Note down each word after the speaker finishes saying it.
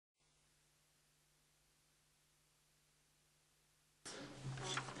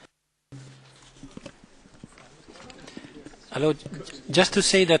Hello, just to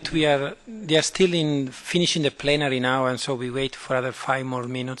say that they are still in finishing the plenary now, and so we wait for other 5 more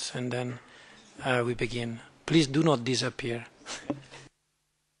minutes, and then we begin. Please do not disappear.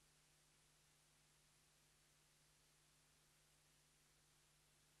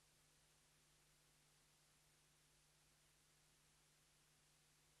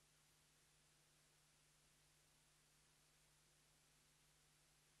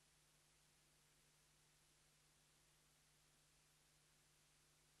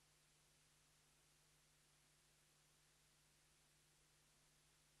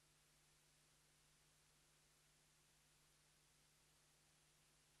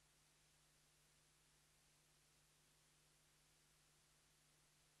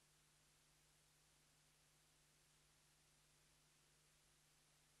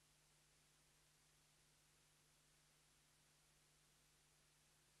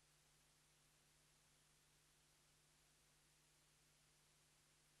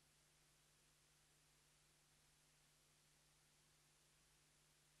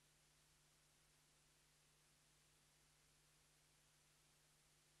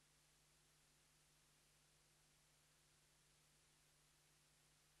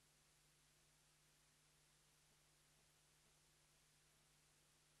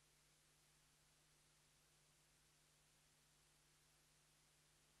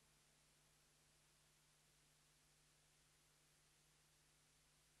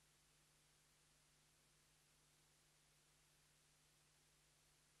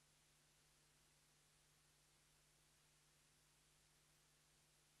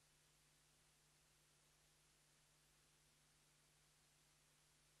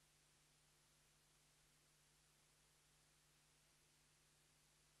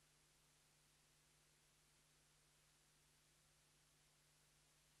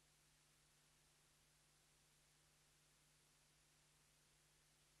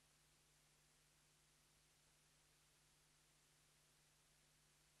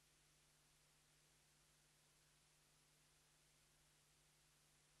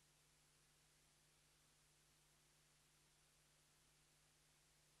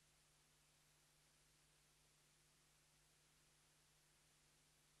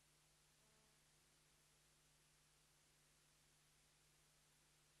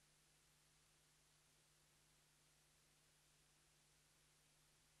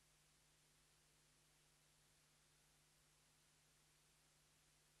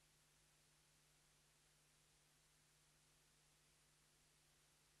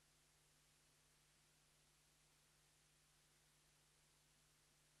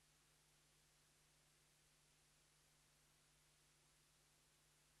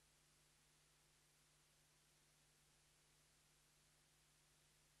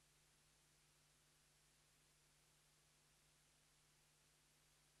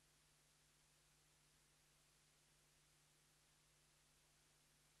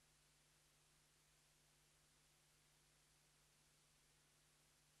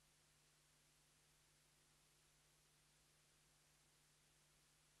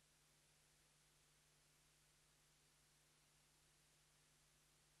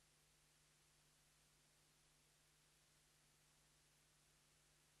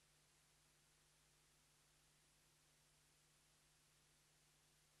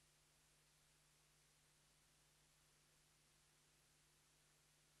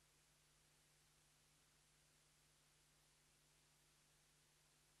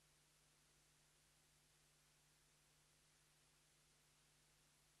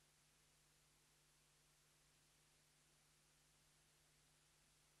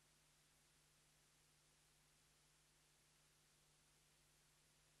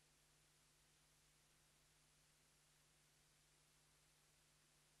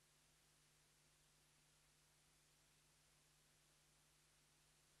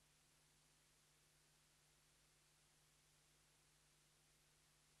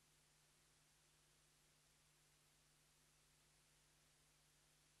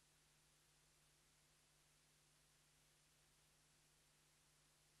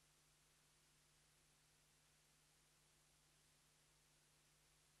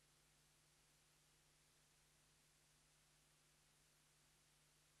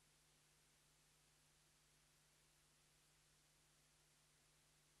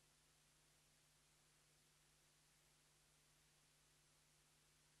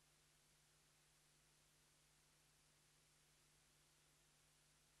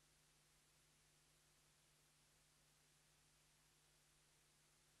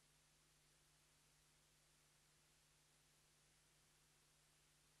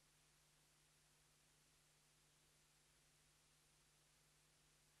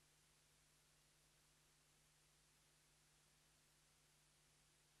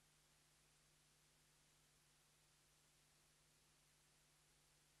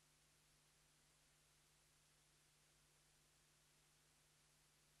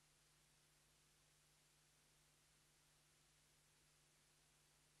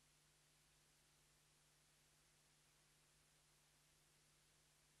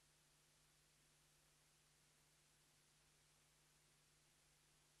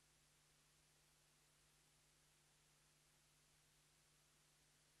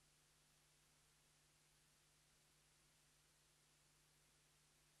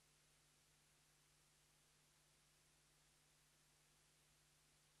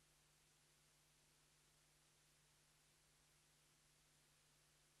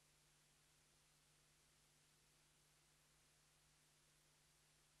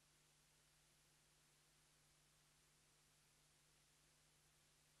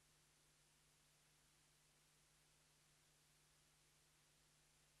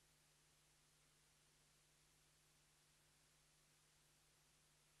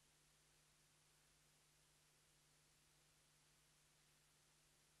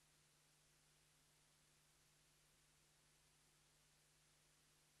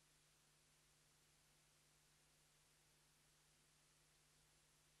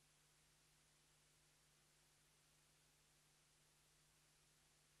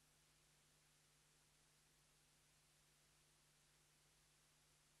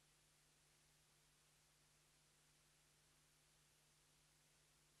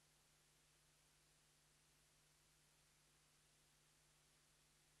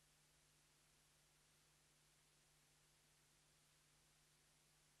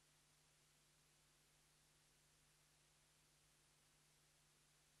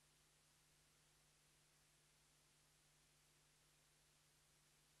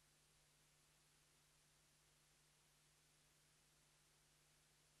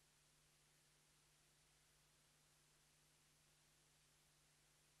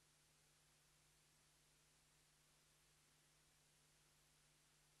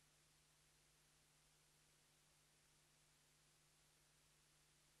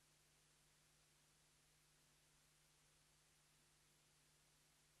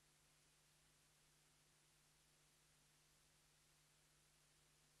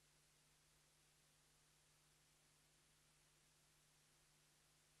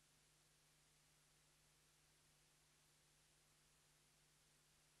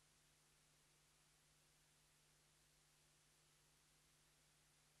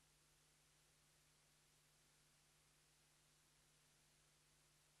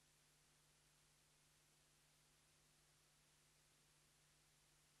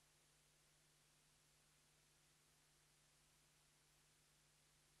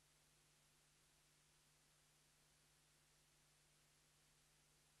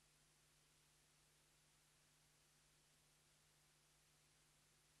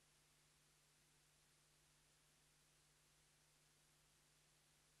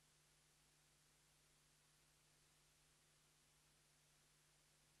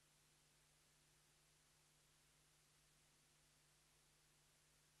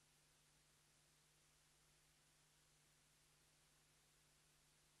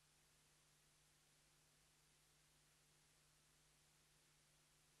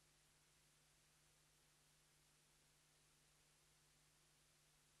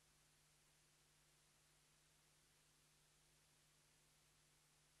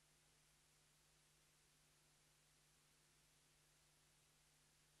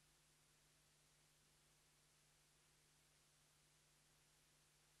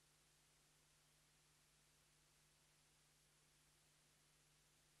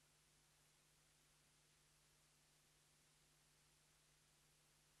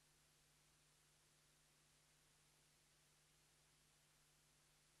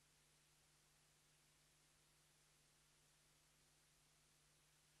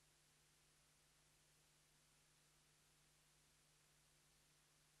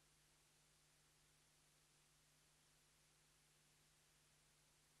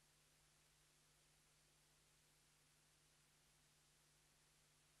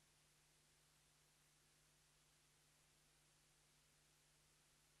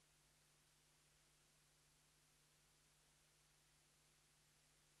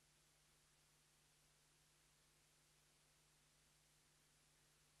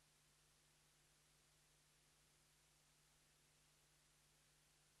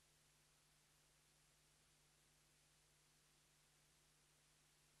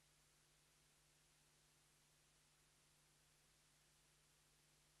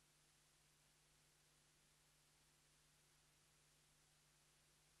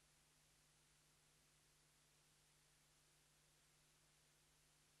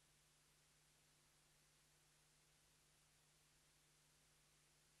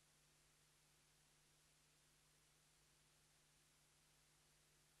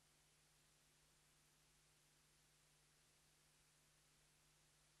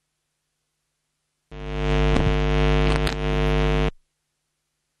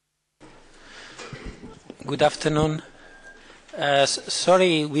 Good afternoon.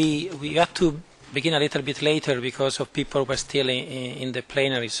 Sorry, we had to begin a little bit later because of people who were still in the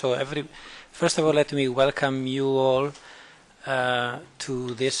plenary. So first of all, let me welcome you all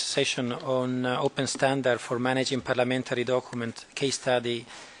to this session on open standard for managing parliamentary document case study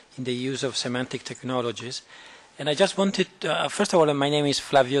in the use of semantic technologies. And I just wanted, first of all, my name is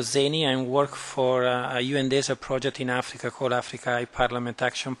Flavio Zeni. I work for a UNDESA project in Africa called Africa iParliament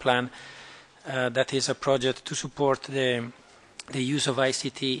Action Plan. That is a project to support the use of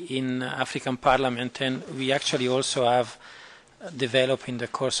ICT in African Parliament, and we actually also have developed in the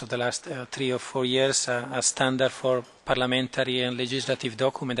course of the last 3 or 4 years a standard for parliamentary and legislative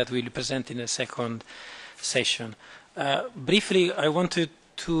document that we will present in the second session. Briefly, I wanted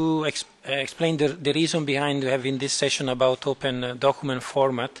to explain the reason behind having this session about open document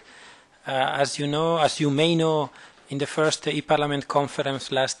format. As you may know, in the first eParliament conference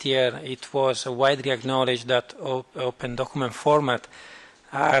last year, it was widely acknowledged that open document format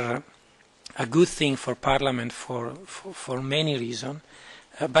are a good thing for Parliament for many reasons.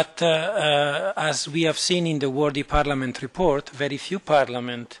 But as we have seen in the World eParliament report, very few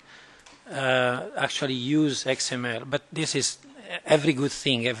Parliament actually use XML. But this is every good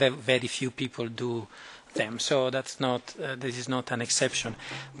thing. Very few people do them, so this is not an exception.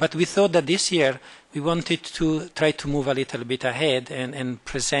 But we thought that this year we wanted to try to move a little bit ahead and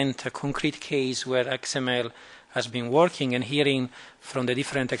present a concrete case where XML has been working, and hearing from the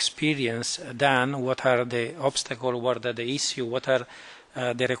different experience done what are the obstacles, what are the issues, what are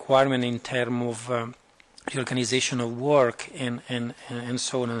the requirements in terms of the organization of work and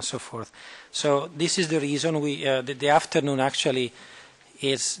so on and so forth. So this is the reason the afternoon actually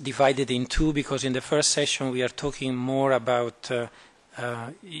is divided in two, because in the first session we are talking more about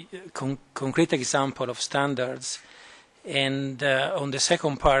concrete example of standards, and on the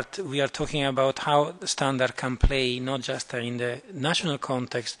second part we are talking about how the standard can play not just in the national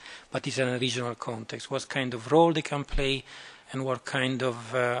context but in a regional context, what kind of role they can play and what kind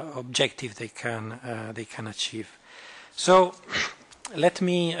of objective they can achieve. So let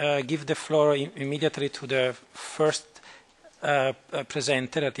me give the floor immediately to the first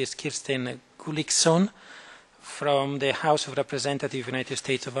presenter, that is Kirsten Gullikson from the House of Representatives, United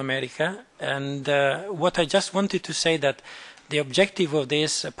States of America. And what I just wanted to say that the objective of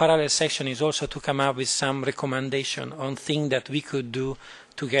this parallel session is also to come up with some recommendation on things that we could do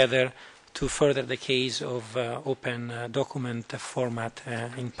together to further the case of open document format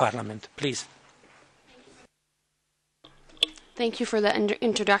in Parliament. Please. Thank you for the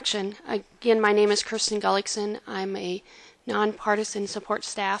introduction. Again, my name is Kirsten Gullikson. I'm a nonpartisan support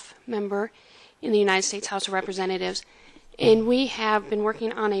staff member in the United States House of Representatives, and we have been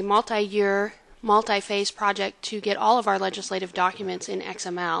working on a multi-year, multi-phase project to get all of our legislative documents in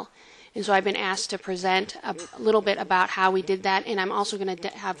XML. And so I've been asked to present a little bit about how we did that, and I'm also going to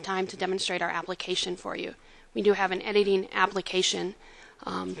have time to demonstrate our application for you. We do have an editing application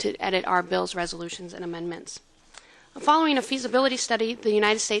to edit our bills, resolutions, and amendments. Following a feasibility study, the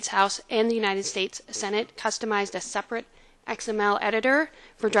United States House and the United States Senate customized a separate XML editor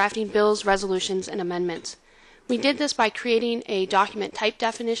for drafting bills, resolutions, and amendments. We did this by creating a document type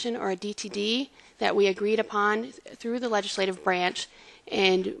definition, or a DTD, that we agreed upon through the legislative branch,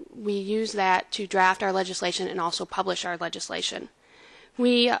 and we use that to draft our legislation and also publish our legislation.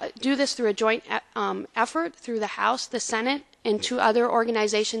 We do this through a joint effort through the House, the Senate, and 2 other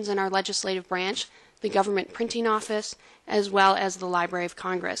organizations in our legislative branch, the Government Printing Office, as well as the Library of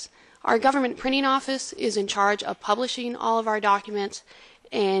Congress. Our Government Printing Office is in charge of publishing all of our documents,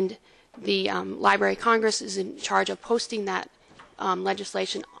 and the Library of Congress is in charge of posting that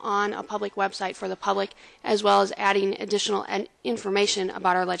legislation on a public website for the public, as well as adding additional information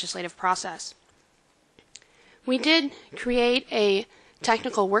about our legislative process. We did create a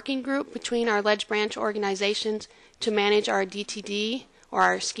technical working group between our Leg Branch organizations to manage our DTD, or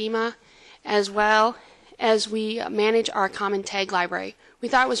our schema, as well as we manage our common tag library. We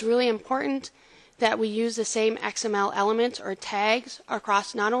thought it was really important that we use the same XML elements or tags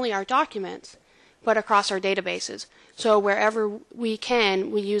across not only our documents, but across our databases. So wherever we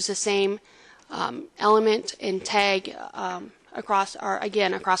can, we use the same element and tag across our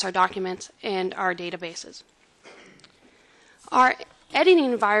documents and our databases. Our editing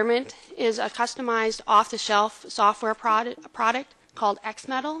environment is a customized off-the-shelf software product called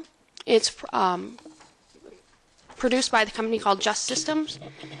XMetal. It's produced by the company called Just Systems.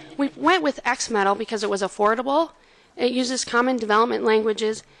 We went with XMetal because it was affordable, it uses common development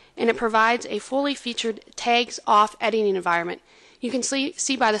languages, and it provides a fully featured tags-off editing environment. You can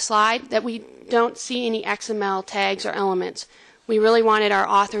see by the slide that we don't see any XML tags or elements. We really wanted our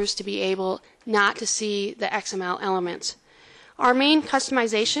authors to be able not to see the XML elements. Our main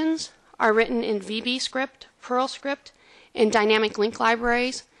customizations are written in VB script, Perl script, and dynamic link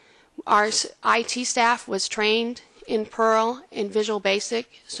libraries. Our IT staff was trained in Perl and Visual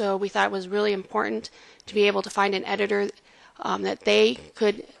Basic, so we thought it was really important to be able to find an editor that they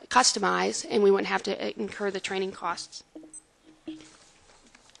could customize, and we wouldn't have to incur the training costs.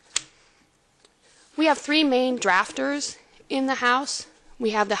 We have three main drafters in the House. We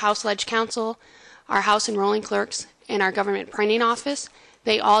have the House Ledge Council, our House Enrolling Clerks, and our Government Printing Office.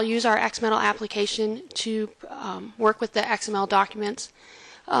 They all use our XML application to work with the XML documents.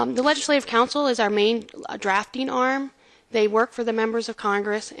 The Legislative Council is our main drafting arm. They work for the members of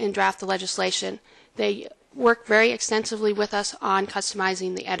Congress and draft the legislation. They work very extensively with us on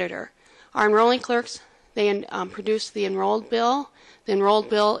customizing the editor. Our enrolling clerks, they produce the enrolled bill. The enrolled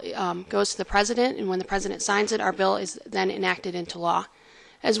bill goes to the President, and when the President signs it, our bill is then enacted into law.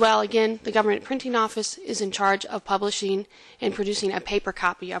 As well, again, the Government Printing Office is in charge of publishing and producing a paper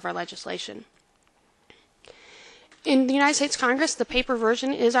copy of our legislation. In the United States Congress, the paper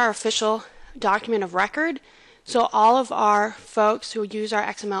version is our official document of record, so all of our folks who use our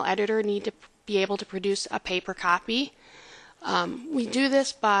XML editor need to be able to produce a paper copy. We do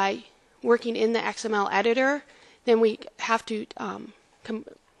this by working in the XML editor. Then we have to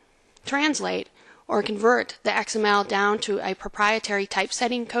translate or convert the XML down to a proprietary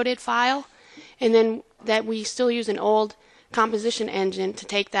typesetting coded file, and then that we still use an old composition engine to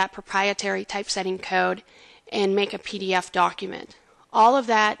take that proprietary typesetting code and make a PDF document. All of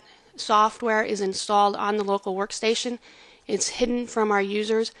that software is installed on the local workstation. It's hidden from our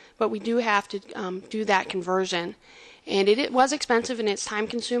users, but we do have to do that conversion. And it was expensive and it's time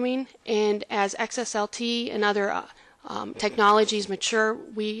consuming, and as XSLT and other technologies mature,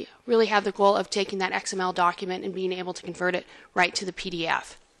 we really have the goal of taking that XML document and being able to convert it right to the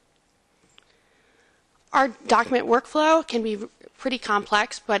PDF. Our document workflow can be pretty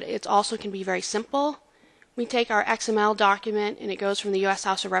complex, but it also can be very simple. We take our XML document and it goes from the U.S.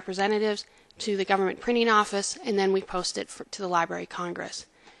 House of Representatives to the Government Printing Office, and then we post it to the Library of Congress.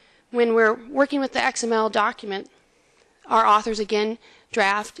 When we're working with the XML document, our authors again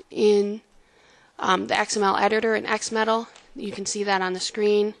draft in the XML editor in XMetal. You can see that on the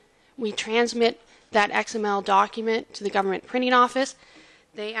screen. We transmit that XML document to the Government Printing Office.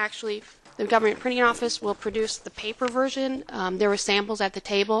 The Government Printing Office will produce the paper version. There were samples at the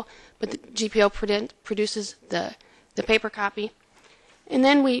table, but the GPO produces the paper copy. And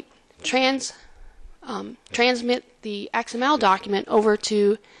then we transmit the XML document over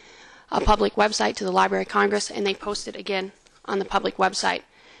to a public website, to the Library of Congress, and they post it again on the public website.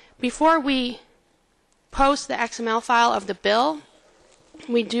 Before we post the XML file of the bill,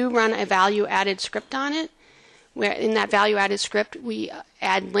 we do run a value-added script on it, where in that value-added script we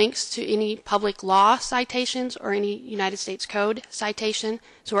add links to any public law citations or any United States Code citation.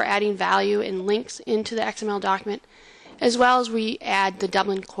 So we're adding value and links into the XML document, as well as we add the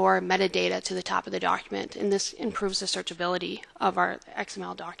Dublin Core metadata to the top of the document, and this improves the searchability of our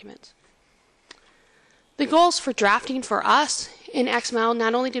XML documents. The goals for drafting for us in XML,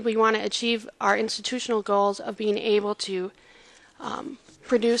 not only did we want to achieve our institutional goals of being able to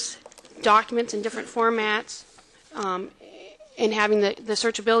produce documents in different formats and having the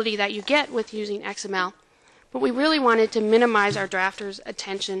searchability that you get with using XML, but we really wanted to minimize our drafters'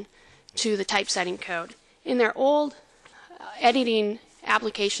 attention to the typesetting code. In their old editing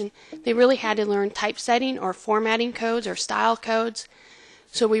application, they really had to learn typesetting or formatting codes or style codes.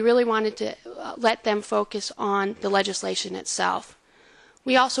 So we really wanted to let them focus on the legislation itself.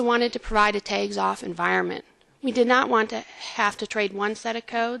 We also wanted to provide a tags-off environment. We did not want to have to trade one set of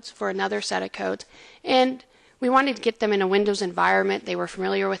codes for another set of codes, and we wanted to get them in a Windows environment. They were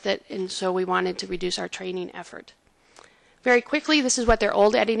familiar with it, and so we wanted to reduce our training effort. Very quickly, this is what their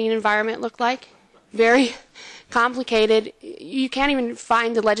old editing environment looked like. Very complicated. You can't even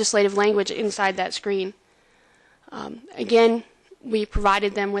find the legislative language inside that screen. Again, we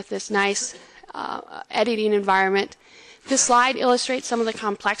provided them with this nice editing environment. This slide illustrates some of the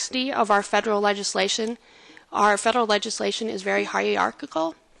complexity of our federal legislation. Our federal legislation is very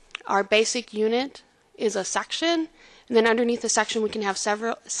hierarchical. Our basic unit is a section, and then underneath the section we can have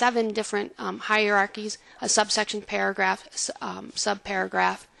seven different hierarchies, a subsection, paragraph,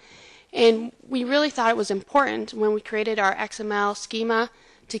 subparagraph. And we really thought it was important when we created our XML schema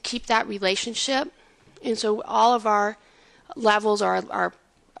to keep that relationship. And so all of our levels or our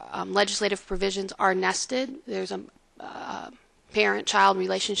legislative provisions are nested. There's a parent-child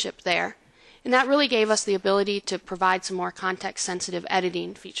relationship there. And that really gave us the ability to provide some more context-sensitive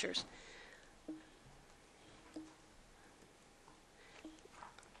editing features.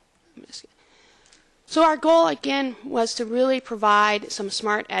 So our goal, again, was to really provide some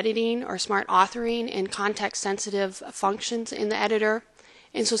smart editing or smart authoring and context-sensitive functions in the editor.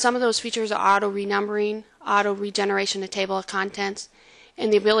 And so some of those features are auto-renumbering, auto-regeneration of table of contents,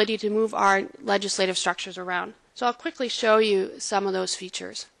 and the ability to move our legislative structures around. So I'll quickly show you some of those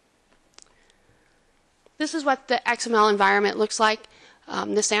features. This is what the XML environment looks like.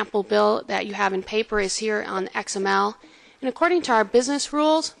 The sample bill that you have in paper is here on XML. And according to our business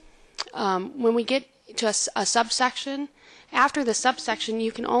rules, when we get to a subsection, after the subsection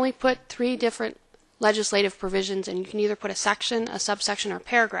you can only put 3 different legislative provisions, and you can either put a section, a subsection, or a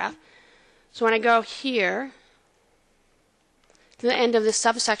paragraph. So when I go here to the end of this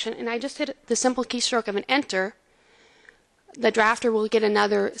subsection and I just hit the simple keystroke of an enter, the drafter will get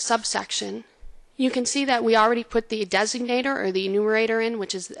another subsection. You can see that we already put the designator or the enumerator in,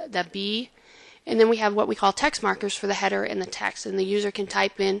 which is the B, and then we have what we call text markers for the header and the text, and the user can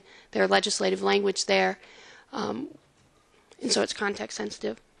type in their legislative language there, and so it's context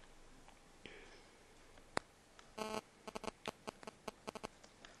sensitive.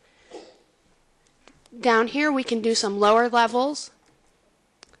 Down here we can do some lower levels.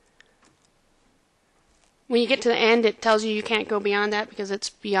 When you get to the end, it tells you can't go beyond that because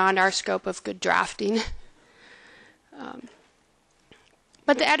it's beyond our scope of good drafting.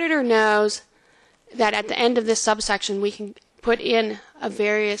 But the editor knows that at the end of this subsection we can put in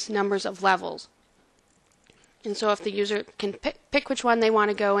various numbers of levels. And so if the user can pick which one they want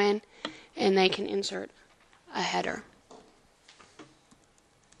to go in, and they can insert a header.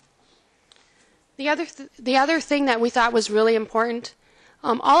 The other thing that we thought was really important,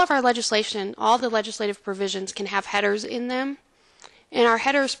 all of our legislation, all the legislative provisions can have headers in them, and our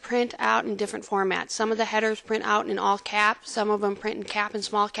headers print out in different formats. Some of the headers print out in all cap, some of them print in cap and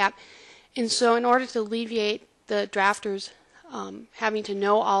small cap, and so in order to alleviate the drafters having to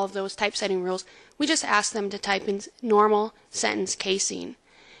know all of those typesetting rules, we just ask them to type in normal sentence casing.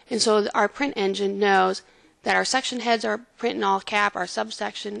 And so our print engine knows that our section heads are print in all cap, our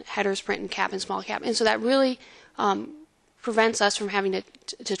subsection headers print in cap and small cap, and so that really prevents us from having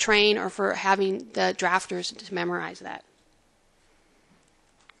to train or for having the drafters to memorize that.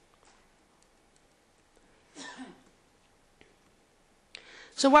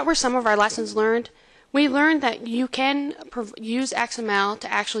 So what were some of our lessons learned? We learned that you can use XML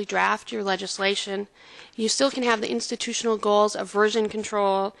to actually draft your legislation. You still can have the institutional goals of version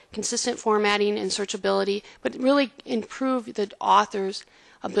control, consistent formatting, and searchability, but really improve the author's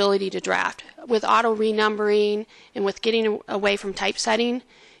ability to draft. With auto renumbering and with getting away from typesetting,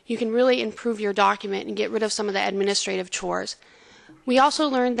 you can really improve your document and get rid of some of the administrative chores. We also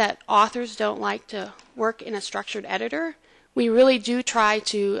learned that authors don't like to work in a structured editor. We really do try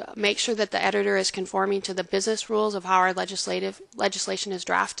to make sure that the editor is conforming to the business rules of how our legislation is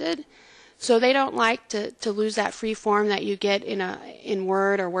drafted. So they don't like to lose that free form that you get in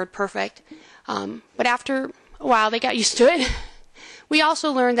Word or WordPerfect. But after a while, they got used to it. We also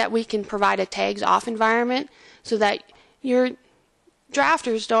learned that we can provide a tags off environment so that your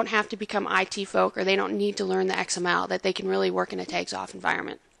drafters don't have to become IT folk or they don't need to learn the XML, that they can really work in a tags off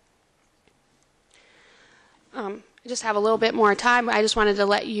environment. I just have a little bit more time. I just wanted to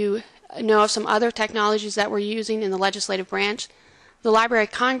let you know of some other technologies that we're using in the legislative branch. The Library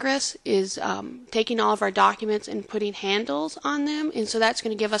of Congress is taking all of our documents and putting handles on them, and so that's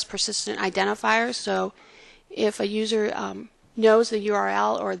going to give us persistent identifiers. So if a user knows the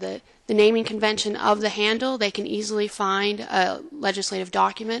URL or the naming convention of the handle, they can easily find a legislative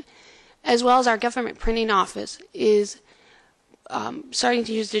document. As well as our government printing office is starting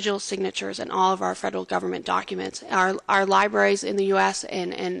to use digital signatures in all of our federal government documents. Our libraries in the U.S.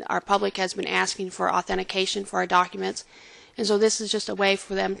 and our public has been asking for authentication for our documents, and so this is just a way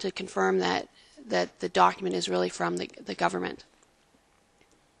for them to confirm that the document is really from the government.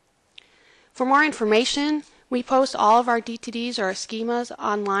 For more information, we post all of our DTDs or our schemas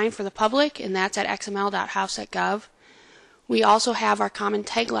online for the public, and that's at xml.house.gov. We also have our common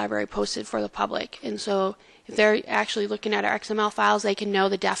tag library posted for the public, and so if they're actually looking at our XML files, they can know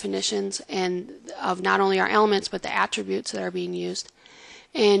the definitions and of not only our elements but the attributes that are being used.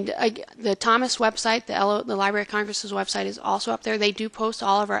 And the Thomas website, the Library of Congress's website, is also up there. They do post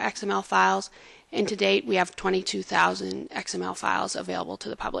all of our XML files, and to date we have 22,000 XML files available to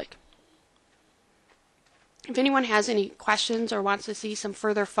the public. If anyone has any questions or wants to see some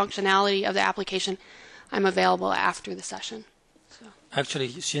further functionality of the application, I'm available after the session. Actually,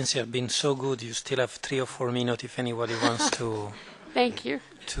 since you have been so good, you still have 3 or 4 minutes if anybody wants to. Thank you.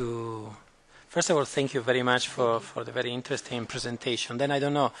 First of all, thank you very much for the very interesting presentation. Then I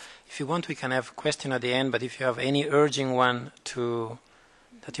don't know, if you want we can have a question at the end, but if you have any urging one to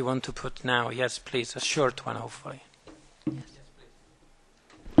that you want to put now? Yes, please, a short one, hopefully.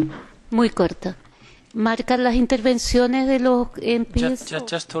 Muy corta. Marcan las intervenciones de los MPs.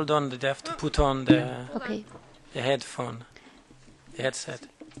 Just hold on, they have to put on the headphone, the headset.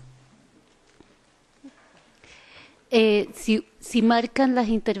 Si marcan las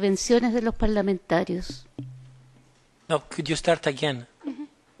intervenciones de los parlamentarios. No, could you start again?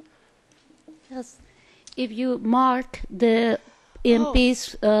 Yes. If you mark the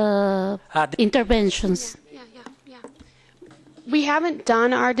MPs' interventions. Yeah. We haven't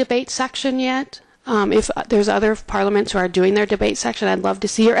done our debate section yet. If there's other parliaments who are doing their debate section, I'd love to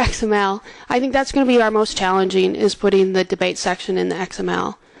see your XML. I think that's going to be our most challenging, is putting the debate section in the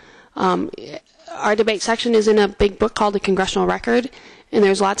XML. Our debate section is in a big book called the Congressional Record, and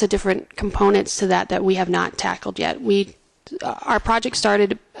there's lots of different components to that we have not tackled yet. Our project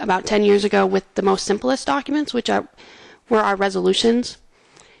started about 10 years ago with the most simplest documents, which were our resolutions,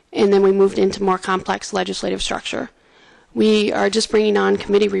 and then we moved into more complex legislative structure. We are just bringing on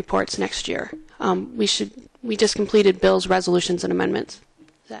committee reports next year. We just completed bills, resolutions, and amendments.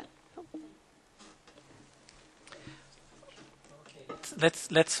 Is that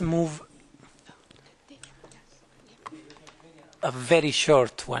let's move a very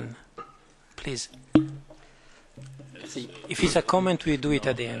short one, please. If it's a comment, we do it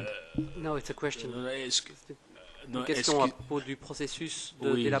at the end. No, it's a question. Une question à propos du processus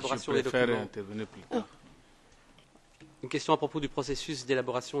d'élaboration des documents. Une question à propos du processus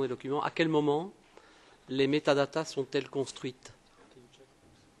d'élaboration des documents. À quel moment les métadatas sont-elles construites?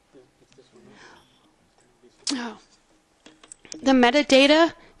 The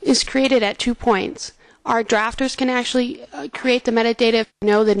metadata is created at 2 points. Our drafters can actually create the metadata if they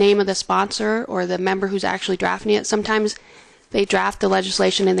know the name of the sponsor or the member who's actually drafting it. Sometimes they draft the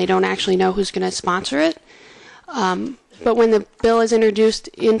legislation and they don't actually know who's going to sponsor it. But when the bill is introduced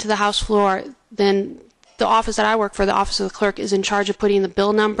into the House floor, then the office that I work for, the Office of the Clerk, is in charge of putting the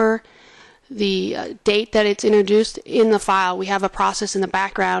bill number, the date that it's introduced in the file. We have a process in the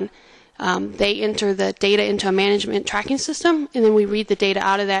background. They enter the data into a management tracking system, and then we read the data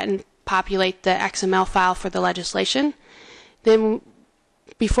out of that and populate the XML file for the legislation. Then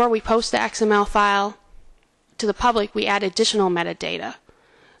before we post the XML file to the public, we add additional metadata.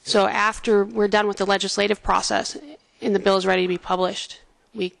 So after we're done with the legislative process and the bill is ready to be published,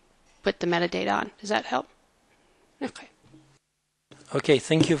 we put the metadata on. Does that help? Okay. Okay,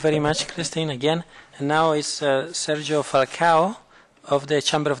 thank you very much, Christine, again. And now it's Sergio Falcao of the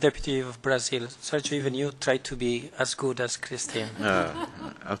Chamber of Deputies of Brazil. Sergio, even you try to be as good as Christine.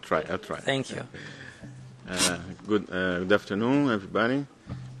 I'll try. Thank you. Good afternoon, everybody.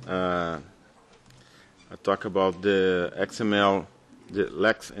 I talk about the XML, the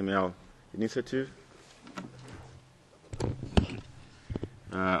LexML initiative.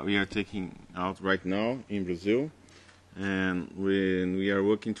 We are taking out right now in Brazil, and we are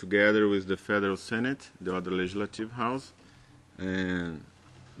working together with the Federal Senate, the other legislative house, and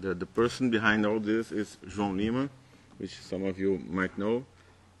the person behind all this is João Lima, which some of you might know,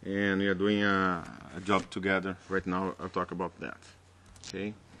 and we are doing a job together right now. I'll talk about that.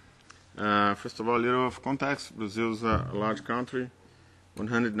 Okay. First of all, a little of context. Brazil is a large country,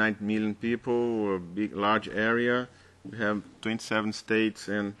 190 million people, a large area. We have 27 states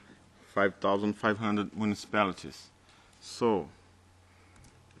and 5,500 municipalities. So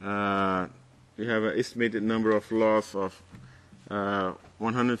we have an estimated number of laws of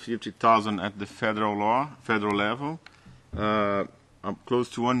 150,000 at the federal level, close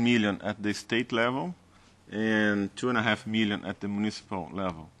to 1 million at the state level, and 2.5 million at the municipal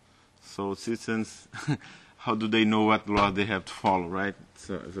level. So citizens, how do they know what law they have to follow, right? It's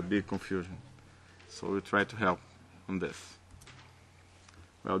a big confusion. So we try to help on this.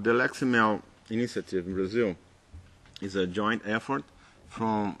 Well, the LexML initiative in Brazil is a joint effort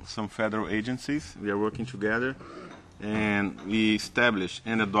from some federal agencies. We are working together, and we establish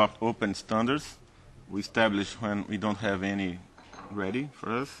and adopt open standards. We establish when we don't have any ready for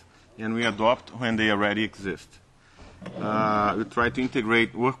us, and we adopt when they already exist. We try to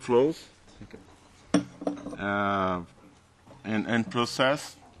integrate workflows and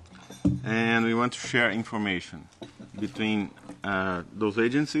process, and we want to share information between those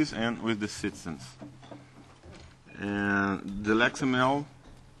agencies and with the citizens. And the LexML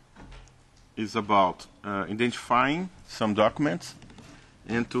is about identifying some documents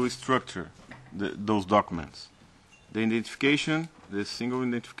and to structure those documents. The identification, the single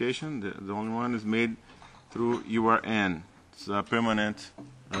identification, the only one is made through URN. It's a permanent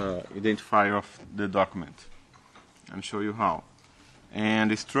identifier of the document. I'll show you how.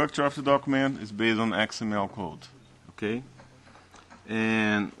 And the structure of the document is based on XML code. Okay.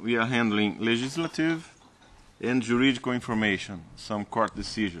 And we are handling legislative and juridical information, some court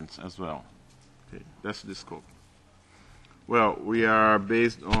decisions as well. Okay, that's the scope. Well, we are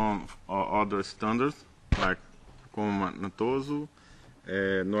based on other standards, like Comatoso,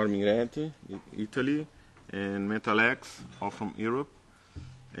 Norminrete, Italy, and Metalex, all from Europe.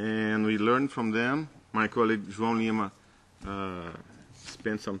 And we learned from them. My colleague João Lima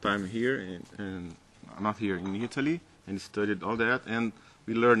spent some time here, and not here, in Italy, and studied all that, and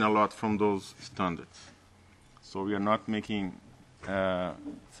we learned a lot from those standards. So we are not making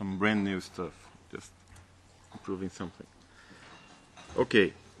some brand new stuff, just improving something.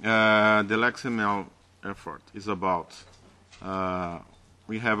 Okay, the LexML effort is about,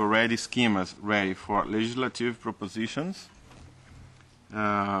 we have already schemas ready for legislative propositions,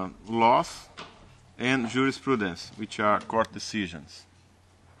 laws, and jurisprudence, which are court decisions,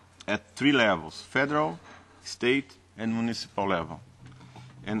 at 3 levels: federal, state, and municipal level.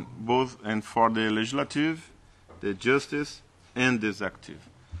 And for the legislative, the justice, and the executive.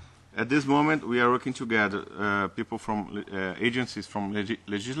 At this moment, we are working together, people from agencies from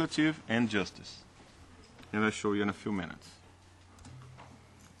legislative and justice. And I'll show you in a few minutes.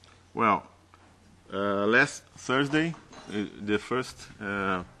 Well, last Thursday, the first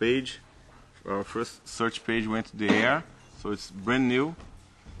page, our first search page went to the air, so it's brand new.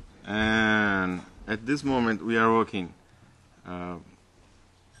 And at this moment, we are working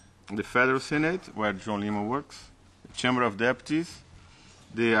the Federal Senate, where João Lima works, the Chamber of Deputies,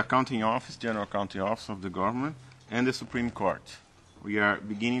 the Accounting Office, General Accounting Office of the government, and the Supreme Court. We are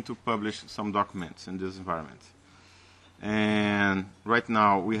beginning to publish some documents in this environment. And right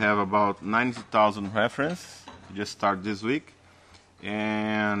now, we have about 90,000 references. We just started this week.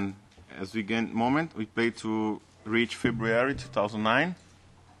 And as we gain moment, we pay to reach February 2009,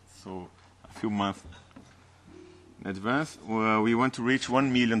 so a few months in advance. We want to reach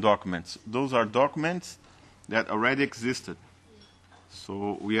 1 million documents. Those are documents that already existed.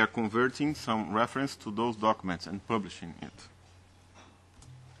 So we are converting some reference to those documents and publishing it.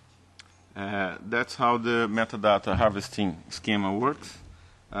 That's how the metadata harvesting schema works.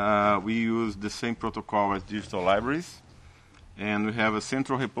 We use the same protocol as digital libraries. And we have a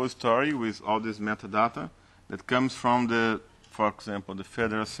central repository with all this metadata that comes from for example, the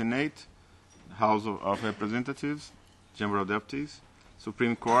Federal Senate, House of Representatives, Chamber of Deputies,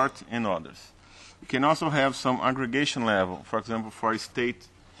 Supreme Court, and others. We can also have some aggregation level, for example, for state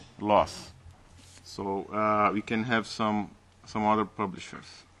laws. So we can have some other publishers.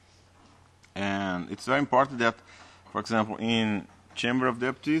 And it's very important that, for example, in Chamber of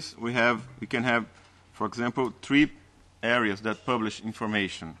Deputies, we can have, for example, 3 areas that publish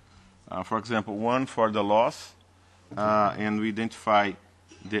information. For example, one for the laws, and we identify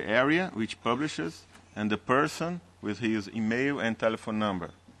the area which publishes and the person with his email and telephone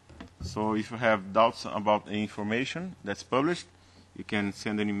number. So if you have doubts about the information that's published, you can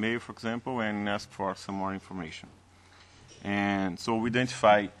send an email, for example, and ask for some more information. And so we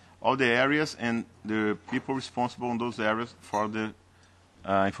identify all the areas and the people responsible in those areas for the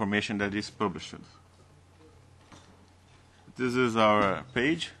information that is published. This is our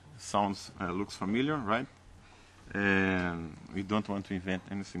page. Looks familiar, right? And we don't want to invent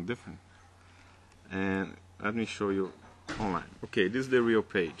anything different. And let me show you online. Okay, this is the real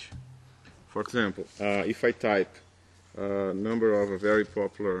page. For example, if I type number of a very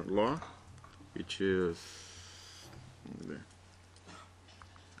popular law, which is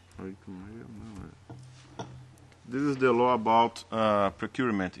this is the law about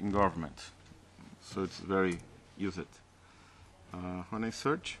procurement in government, so it's very used. When I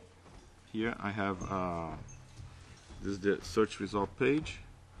search, here I have this is the search result page.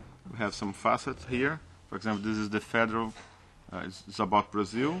 We have some facets here. For example, this is the federal. It's about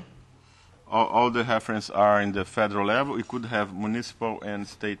Brazil. All the references are in the federal level. We could have municipal and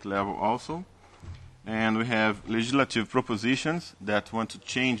state level also. And we have legislative propositions that want to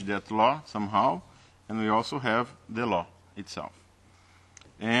change that law somehow. And we also have the law itself.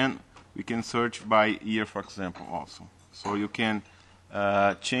 And we can search by year, for example, also. So you can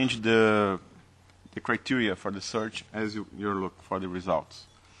change the criteria for the search as you look for the results.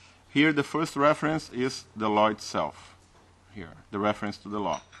 Here, the first reference is the law itself. Here, the reference to the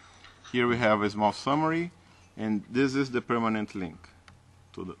law. Here we have a small summary, and this is the permanent link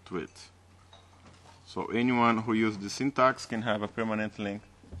to it. So anyone who uses the syntax can have a permanent link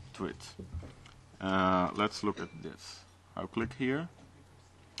to it. Let's look at this. I'll click here.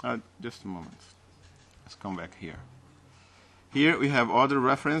 Just a moment. Let's come back here. Here we have other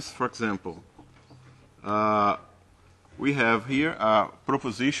reference. For example, we have here a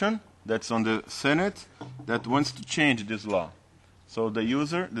proposition that's on the Senate that wants to change this law. So the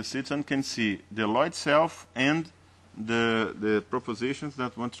user, the citizen, can see the law itself and the propositions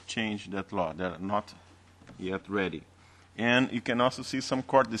that want to change that law that are not yet ready. And you can also see some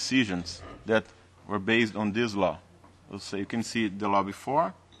court decisions that were based on this law. So you can see the law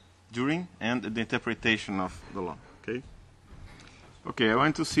before, during, and the interpretation of the law. Okay. Okay, I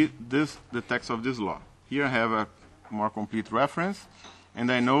want to see the text of this law. Here I have a more complete reference,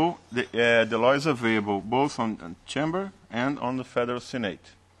 and I know the law is available both on Chamber and on the Federal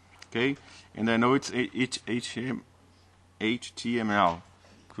Senate. Okay, and I know it's HTML.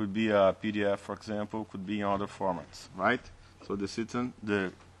 Could be a PDF, for example, could be in other formats, right? So the citizen,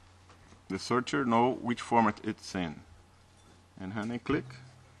 the searcher know which format it's in. And when I click,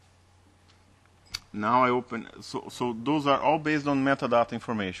 now I open, so those are all based on metadata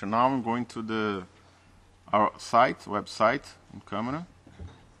information. Now I'm going to our website in Camera.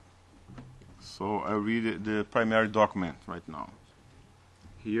 So I read the primary document right now.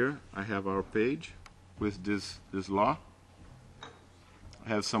 Here I have our page with this law. I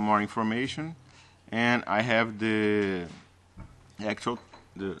have some more information, and I have the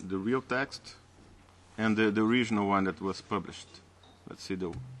real text and the original one that was published. Let's see it.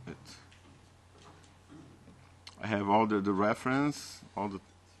 I have all the reference, all the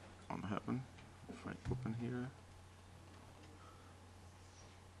what happened. If I open here,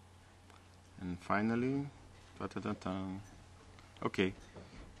 and finally, okay,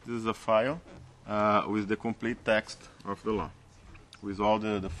 this is a file with the complete text of the law, with all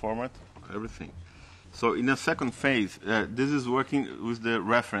the format, everything. So in the second phase, this is working with the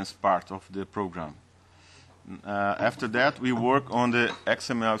reference part of the program. After that, we work on the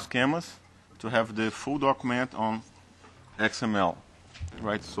XML schemas to have the full document on XML,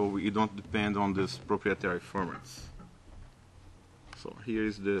 right? So we don't depend on these proprietary formats. So here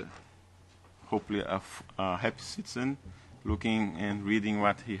is hopefully a happy citizen looking and reading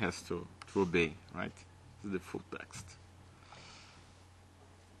what he has to obey, right? This is the full text.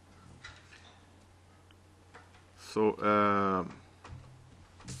 So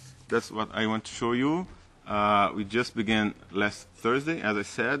that's what I want to show you. We just began last Thursday, as I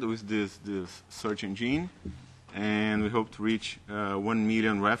said, with this search engine, and we hope to reach 1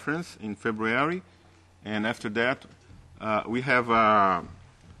 million reference in February. And after that, we have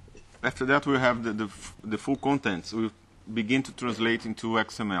the full contents. We begin to translate into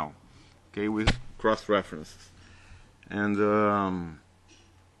XML, okay, with cross references. And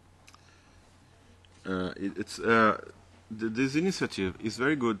this initiative is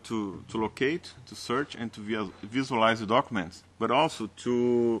very good to locate, to search, and to visualize the documents, but also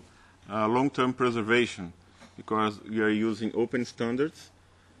to long-term preservation, because we are using open standards.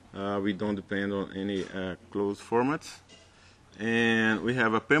 We don't depend on any closed formats. And we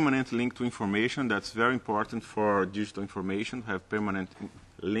have a permanent link to information. That's very important for digital information, have permanent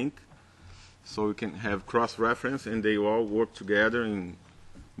link. So we can have cross-reference, and they all work together in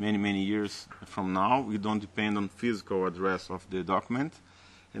many years from now. We don't depend on physical address of the document.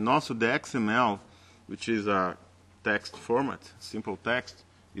 And also the XML, which is a text format, simple text,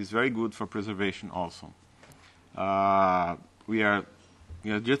 is very good for preservation also. We are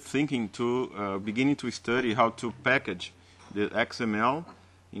just thinking to beginning to study how to package the XML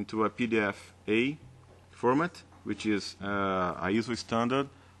into a PDF-A format, which is a ISO standard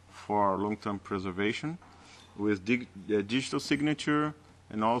for long-term preservation, with digital signature,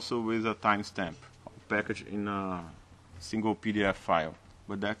 and also with a timestamp packaged in a single PDF file.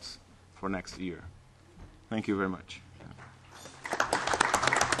 But that's for next year. Thank you very much.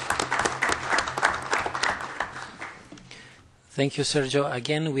 Thank you, Sergio.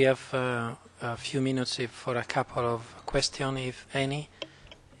 Again, we have a few minutes for a couple of questions, if any.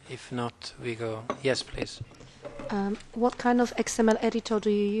 If not, we go. Yes, please. What kind of XML editor do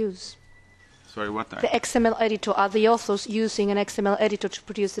you use? Sorry, what? The XML editor. Are the authors using an XML editor to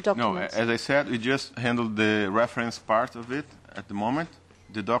produce the documents? No, as I said, we just handled the reference part of it at the moment.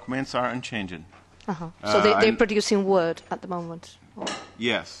 The documents are unchanged. So they're producing Word at the moment? Or?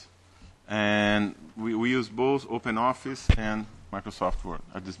 Yes. And we use both OpenOffice and Microsoft Word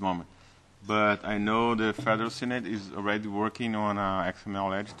at this moment. But I know the Federal Senate is already working on an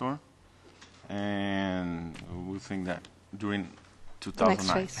XML editor, and we think that during 2009.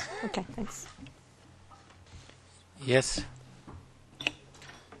 Next phase. Okay, thanks. Yes.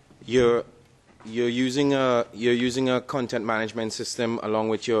 You're using a content management system along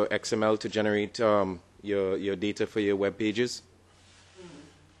with your XML to generate your data for your web pages?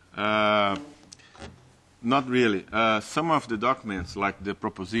 Not really. Some of the documents, like the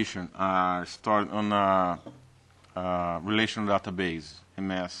proposition, are stored on a relational database,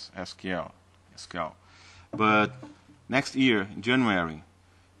 MS, SQL. But Next year, in January,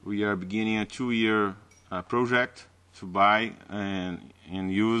 we are beginning a 2-year project to buy and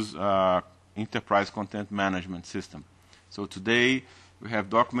use enterprise content management system. So today, we have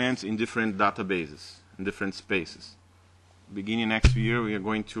documents in different databases, in different spaces. Beginning next year, we are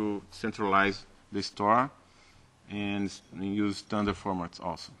going to centralize the store and use standard formats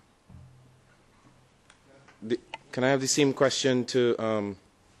also. Can I have the same question to,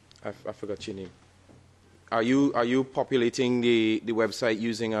 I forgot your name. Are you populating the website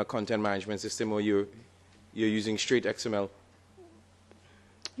using a content management system, or you're using straight XML?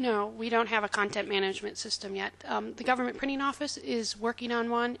 No, we don't have a content management system yet. The Government Printing Office is working on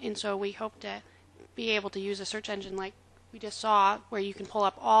one, and so we hope to be able to use a search engine like we just saw, where you can pull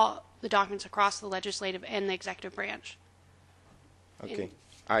up all the documents across the legislative and the executive branch. Okay.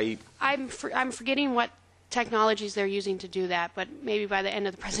 I'm forgetting what technologies they're using to do that, but maybe by the end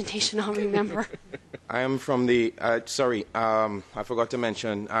of the presentation I'll remember. I am from the, I forgot to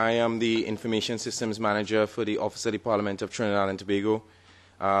mention, I am the Information Systems Manager for the Office of the Parliament of Trinidad and Tobago.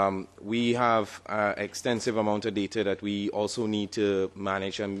 We have an extensive amount of data that we also need to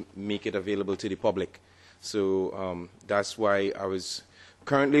manage and make it available to the public. So that's why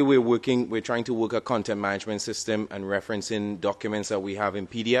currently we're trying to work a content management system and referencing documents that we have in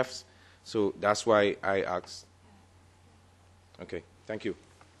PDFs. So that's why I asked. Okay, thank you.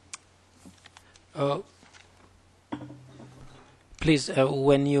 Please,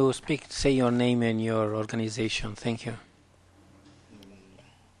 when you speak, say your name and your organization. Thank you.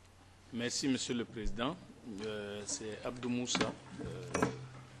 Merci, Monsieur le Président. C'est Abdou Moussa.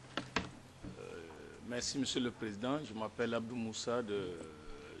 Merci, Monsieur le Président. Je m'appelle Abdou Moussa de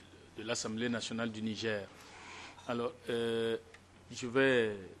l'Assemblée nationale du Niger. Alors, je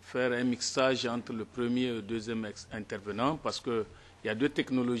vais faire un mixage entre le premier et le deuxième intervenant parce qu'il y a deux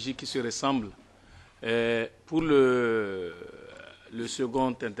technologies qui se ressemblent. Pour le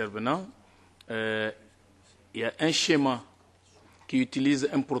second intervenant, il y a un schéma qui utilise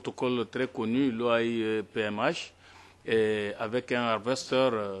un protocole très connu, l'OAI-PMH, avec un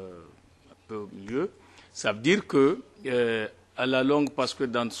harvester un peu au milieu. Ça veut dire que, à la longue, parce que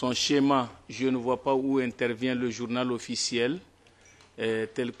dans son schéma, je ne vois pas où intervient le journal officiel,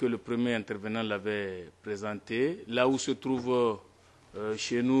 tel que le premier intervenant l'avait présenté. Là où se trouve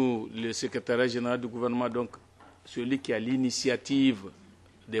chez nous le secrétariat général du gouvernement, donc celui qui a l'initiative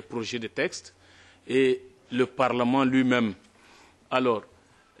des projets de texte, et le Parlement lui-même. Alors,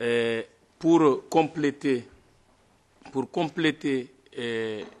 pour compléter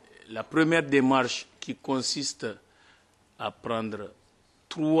la première démarche qui consiste à prendre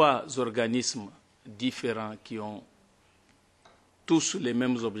 3 organismes différents qui ont tous les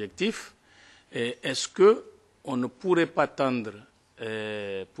mêmes objectifs, est-ce qu'on ne pourrait pas tendre,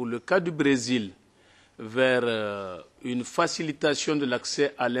 pour le cas du Brésil, vers une facilitation de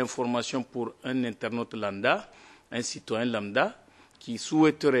l'accès à l'information pour un internaute lambda, un citoyen lambda, qui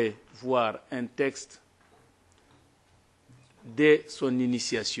souhaiterait voir un texte dès son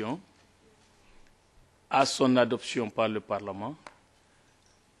initiation, à son adoption par le Parlement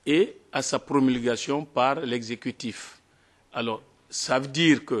et à sa promulgation par l'exécutif. Alors, ça veut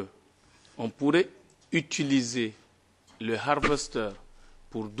dire qu'on pourrait utiliser le harvester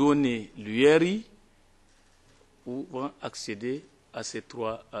pour donner l'URI ou accéder à ces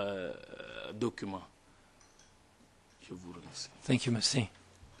 3 documents. Je vous remercie. Thank you, merci.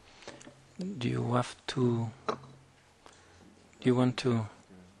 Do you want to?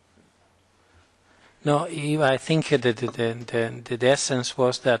 No, I think the essence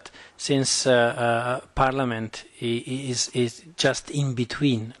was that since Parliament is just in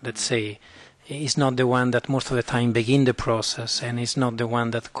between, let's say, is not the one that most of the time begin the process and is not the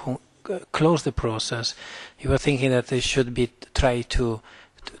one that close the process, you were thinking that they should be try to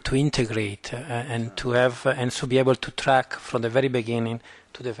integrate and to have and to be able to track from the very beginning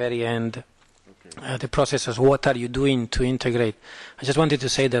to the very end the processes. What are you doing to integrate? I just wanted to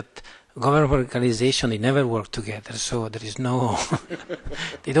say that government organization, they never work together, so there is no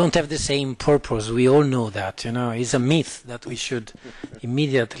they don't have the same purpose. We all know that, it's a myth that we should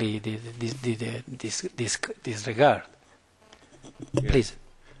immediately disregard. Yeah. Please.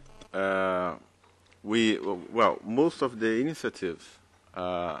 Most of the initiatives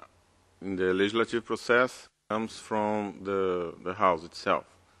in the legislative process comes from the House itself,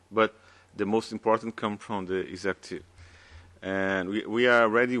 but the most important come from the executive. And we are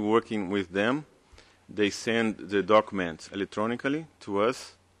already working with them. They send the documents electronically to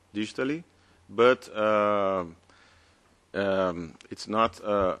us, digitally, but it's not,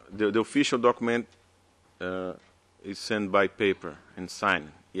 the official document is sent by paper and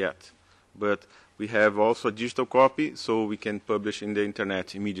signed yet. But we have also a digital copy, so we can publish in the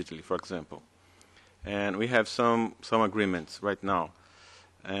internet immediately, for example. And we have some agreements right now.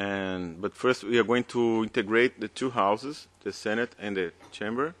 But first we are going to integrate the two houses, the Senate and the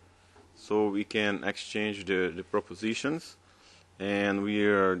Chamber, so we can exchange the propositions. And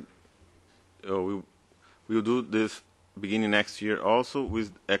we'll do this beginning next year also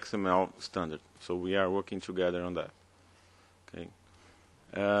with XML standard. So we are working together on that. Okay.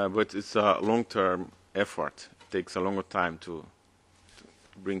 But it's a long-term effort. It takes a longer time to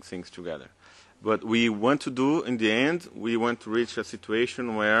bring things together. But we want to do, in the end, we want to reach a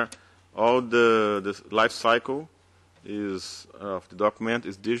situation where all the life cycle of the document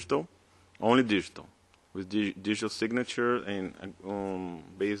is digital, only digital, with digital signature and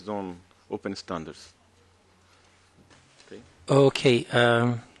based on open standards. Okay.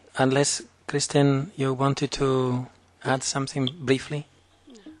 Unless, Kristen, you wanted to add something briefly?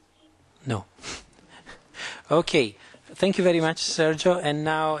 No. Okay. Thank you very much, Sergio. And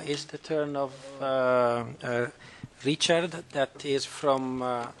now is the turn of Richard, that is from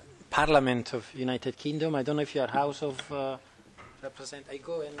Parliament of United Kingdom. I don't know if you are House of Representatives. I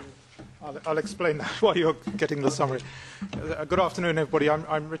go and... I'll explain that while you're getting the summary. Good afternoon, everybody.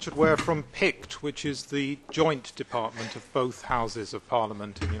 I'm Richard Ware from PICT, which is the joint department of both Houses of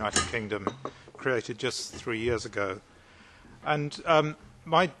Parliament in the United Kingdom, created just 3 years ago. And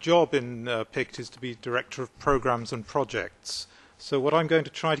my job in PICT is to be Director of Programmes and Projects. So what I'm going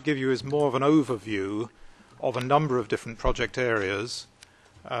to try to give you is more of an overview of a number of different project areas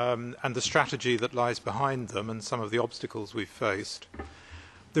and the strategy that lies behind them and some of the obstacles we've faced.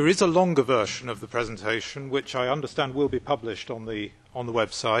 There is a longer version of the presentation, which I understand will be published on the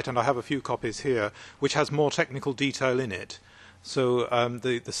website, and I have a few copies here, which has more technical detail in it. So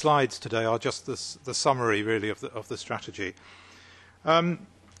the slides today are just the summary, really, of the strategy. I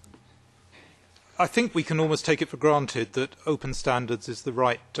think we can almost take it for granted that open standards is the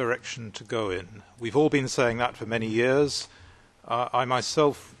right direction to go in. We've all been saying that for many years. I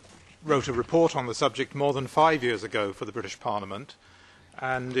myself wrote a report on the subject more than 5 years ago for the British Parliament,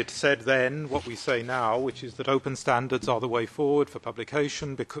 and it said then what we say now, which is that open standards are the way forward for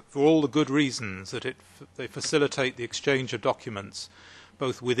publication for all the good reasons that they facilitate the exchange of documents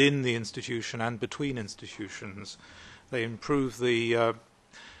both within the institution and between institutions. They improve the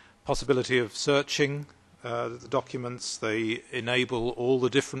possibility of searching the documents. They enable all the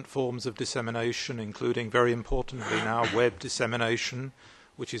different forms of dissemination, including, very importantly now, web dissemination,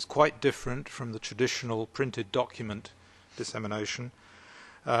 which is quite different from the traditional printed document dissemination.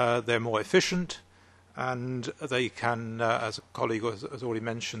 They're more efficient, and they can, as a colleague has already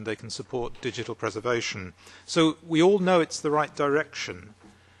mentioned, they can support digital preservation. So we all know it's the right direction,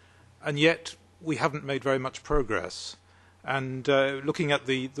 and yet we haven't made very much progress. And looking at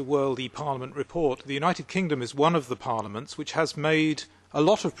the World e-Parliament report, the United Kingdom is one of the parliaments which has made a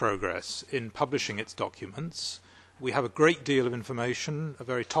lot of progress in publishing its documents. We have a great deal of information, a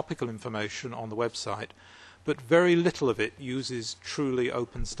very topical information on the website, but very little of it uses truly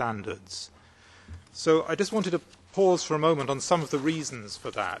open standards. So I just wanted to pause for a moment on some of the reasons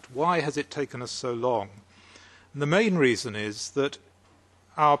for that. Why has it taken us so long? And the main reason is that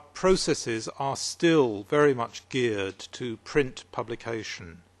our processes are still very much geared to print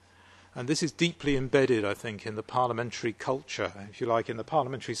publication. And this is deeply embedded, I think, in the parliamentary culture, if you like, in the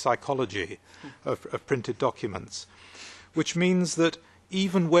parliamentary psychology of printed documents, which means that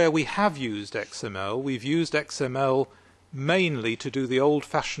even where we have used XML, we've used XML mainly to do the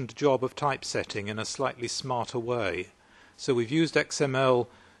old-fashioned job of typesetting in a slightly smarter way. So we've used XML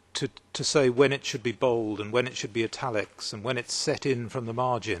to say when it should be bold and when it should be italics and when it's set in from the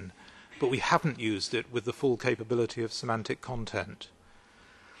margin, but we haven't used it with the full capability of semantic content.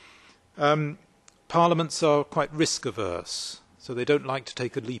 Parliaments are quite risk-averse, so they don't like to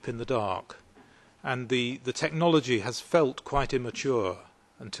take a leap in the dark. And the technology has felt quite immature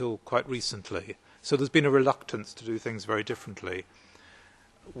until quite recently. So there's been a reluctance to do things very differently.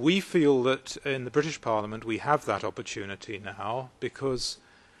 We feel that in the British Parliament we have that opportunity now because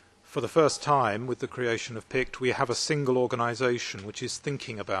for the first time with the creation of PICT we have a single organisation which is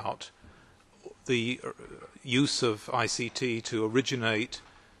thinking about the use of ICT to originate,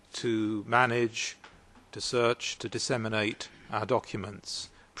 to manage, to search, to disseminate our documents.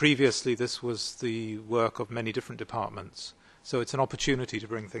 Previously, this was the work of many different departments, so it's an opportunity to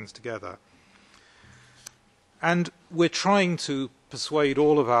bring things together. And we're trying to persuade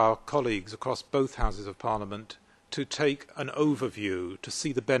all of our colleagues across both Houses of Parliament to take an overview, to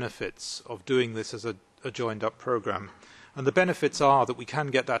see the benefits of doing this as a joined-up programme. And the benefits are that we can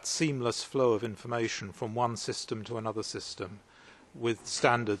get that seamless flow of information from one system to another system. with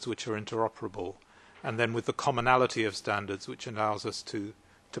standards which are interoperable, and then with the commonality of standards which allows us to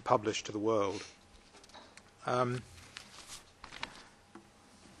publish to the world.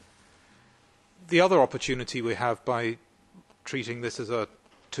 The other opportunity we have by treating this as a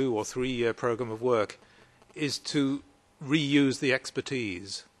 2 or 3 year program of work is to reuse the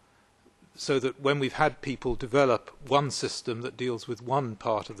expertise, so that when we've had people develop one system that deals with one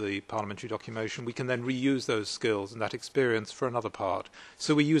part of the parliamentary documentation, we can then reuse those skills and that experience for another part.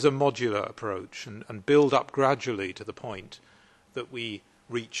 So we use a modular approach and build up gradually to the point that we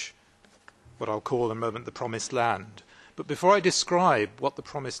reach what I'll call in a moment the promised land. But before I describe what the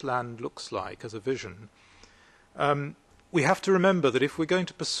promised land looks like as a vision, we have to remember that if we're going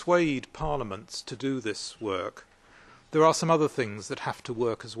to persuade parliaments to do this work, there are some other things that have to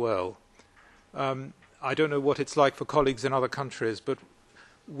work as well. I don't know what it's like for colleagues in other countries, but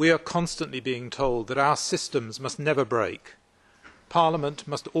we are constantly being told that our systems must never break. Parliament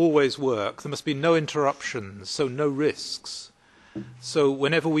must always work. There must be no interruptions, so no risks. So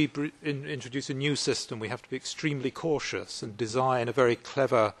whenever we introduce a new system, we have to be extremely cautious and design a very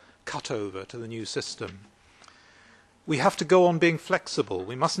clever cutover to the new system. We have to go on being flexible.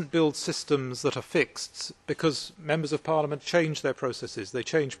 We mustn't build systems that are fixed, because members of Parliament change their processes. They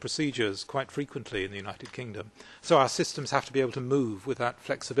change procedures quite frequently in the United Kingdom. So our systems have to be able to move with that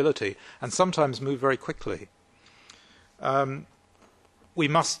flexibility, and sometimes move very quickly. We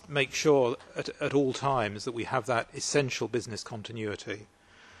must make sure at all times that we have that essential business continuity,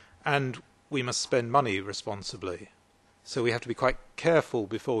 and we must spend money responsibly. So we have to be quite careful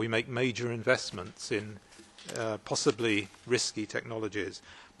before we make major investments in possibly risky technologies.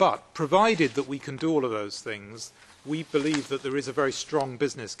 But provided that we can do all of those things, we believe that there is a very strong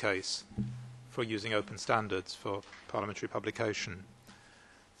business case for using open standards for parliamentary publication.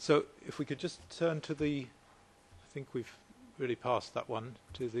 So if we could just turn to I think we've really passed that one,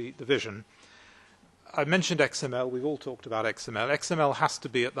 to the vision. I mentioned XML. We've all talked about XML. XML has to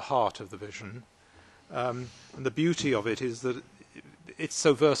be at the heart of the vision. And the beauty of it is that it's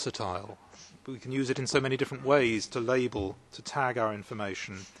so versatile. We can use it in so many different ways to label, to tag our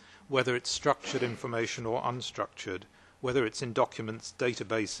information, whether it's structured information or unstructured, whether it's in documents,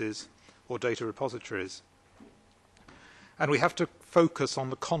 databases, or data repositories. And we have to focus on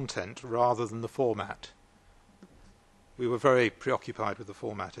the content rather than the format. We were very preoccupied with the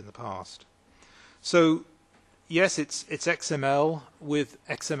format in the past. So, yes, it's XML with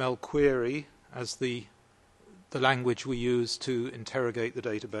XML query as the language we use to interrogate the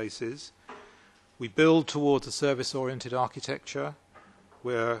databases. We build towards a service-oriented architecture.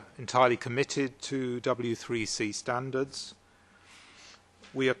 We're entirely committed to W3C standards.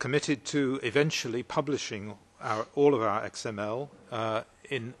 We are committed to eventually publishing all of our XML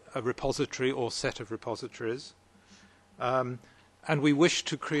in a repository or set of repositories. And we wish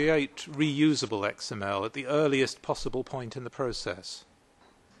to create reusable XML at the earliest possible point in the process.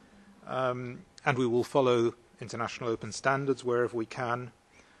 And we will follow international open standards wherever we can,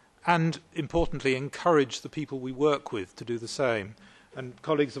 and importantly encourage the people we work with to do the same. And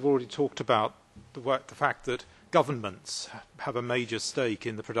colleagues have already talked about the fact that governments have a major stake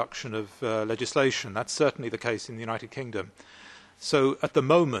in the production of legislation. That's certainly the case in the United Kingdom. So at the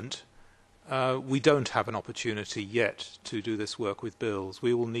moment, we don't have an opportunity yet to do this work with bills.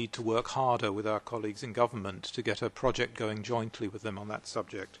 We will need to work harder with our colleagues in government to get a project going jointly with them on that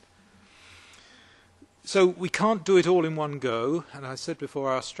subject. So we can't do it all in one go, and I said before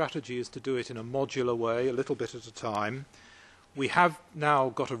our strategy is to do it in a modular way, a little bit at a time. We have now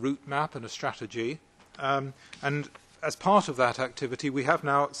got a route map and a strategy, and as part of that activity we have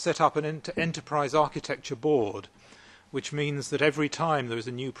now set up an enterprise architecture board, which means that every time there is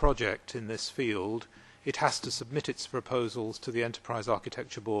a new project in this field, it has to submit its proposals to the Enterprise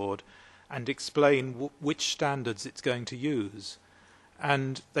Architecture Board and explain which standards it's going to use.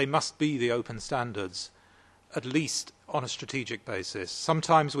 And they must be the open standards, at least on a strategic basis.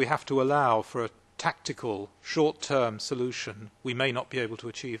 Sometimes we have to allow for a tactical, short-term solution. We may not be able to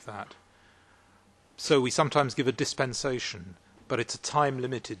achieve that. So we sometimes give a dispensation, but it's a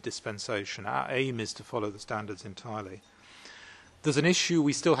time-limited dispensation. Our aim is to follow the standards entirely. There's an issue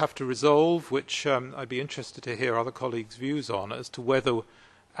we still have to resolve, which I'd be interested to hear other colleagues' views on, as to whether,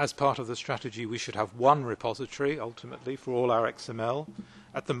 as part of the strategy, we should have one repository, ultimately, for all our XML.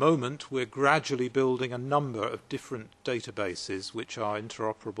 At the moment, we're gradually building a number of different databases which are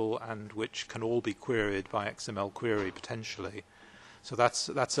interoperable and which can all be queried by XML query, potentially. So that's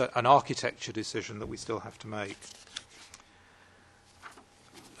an architecture decision that we still have to make.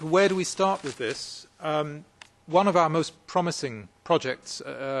 Where do we start with this? One of our most promising projects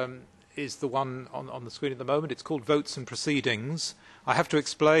is the one on the screen at the moment. It's called Votes and Proceedings. I have to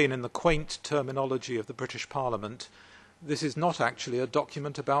explain in the quaint terminology of the British Parliament, this is not actually a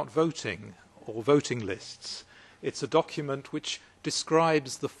document about voting or voting lists. It's a document which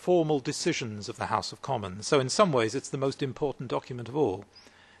describes the formal decisions of the House of Commons. So in some ways it's the most important document of all.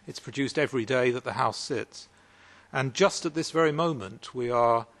 It's produced every day that the House sits. And just at this very moment we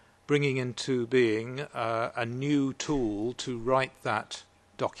are bringing into being a new tool to write that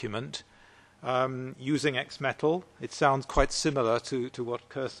document using XMetal. It sounds quite similar to what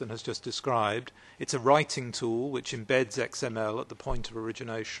Kirsten has just described. It's a writing tool which embeds XML at the point of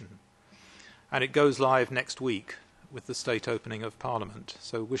origination. And it goes live next week with the state opening of Parliament.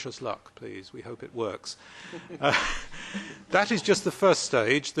 So wish us luck, please. We hope it works. That is just the first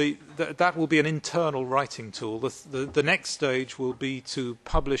stage. That will be an internal writing tool. The next stage will be to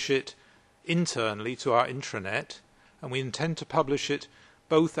publish it internally to our intranet, and we intend to publish it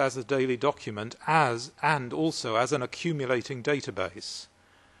both as a daily document and also as an accumulating database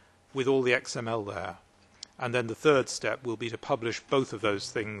with all the XML there. And then the third step will be to publish both of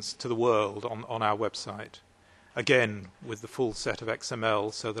those things to the world on our website, again with the full set of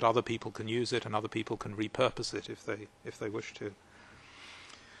XML so that other people can use it and other people can repurpose it if they wish to.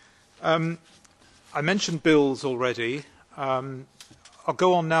 I mentioned bills already. I'll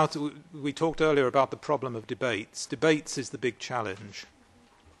go on now to, we talked earlier about the problem of debates. Debates is the big challenge.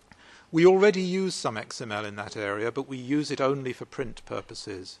 We already use some XML in that area, but we use it only for print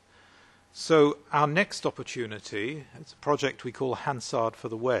purposes. So our next opportunity, it's a project we call Hansard for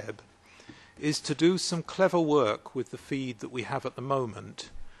the Web, is to do some clever work with the feed that we have at the moment.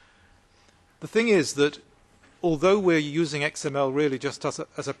 The thing is that although we're using XML really just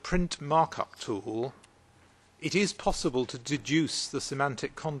as a print markup tool, it is possible to deduce the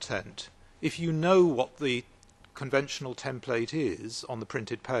semantic content. If you know what the conventional template is on the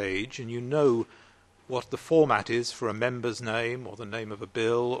printed page and you know what the format is for a member's name or the name of a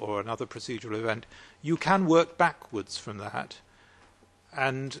bill or another procedural event, you can work backwards from that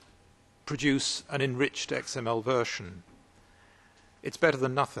and produce an enriched XML version. It's better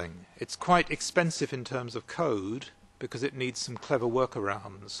than nothing. It's quite expensive in terms of code because it needs some clever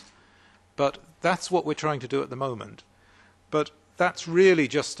workarounds. But that's what we're trying to do at the moment. But that's really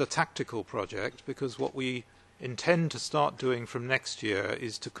just a tactical project because what we intend to start doing from next year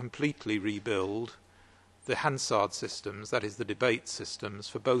is to completely rebuild the Hansard systems, that is the debate systems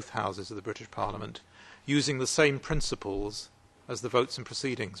for both houses of the British Parliament, using the same principles as the Votes and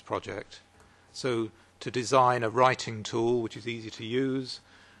Proceedings project. So to design a writing tool which is easy to use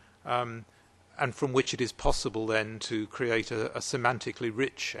and from which it is possible then to create a semantically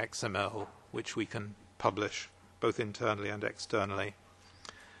rich XML which we can publish both internally and externally.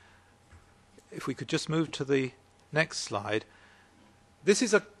 If we could just move to the next slide. This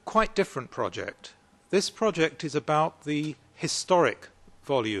is a quite different project. This project is about the historic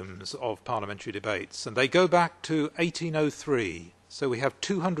volumes of parliamentary debates, and they go back to 1803. So we have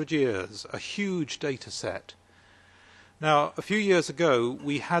 200 years, a huge data set. Now, a few years ago,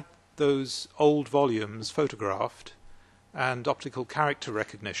 we had those old volumes photographed and optical character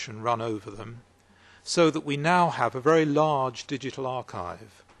recognition run over them, so that we now have a very large digital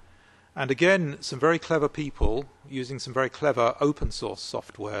archive. And again, some very clever people, using some very clever open source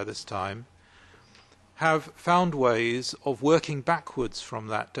software this time, have found ways of working backwards from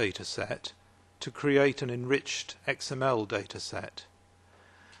that data set to create an enriched XML data set.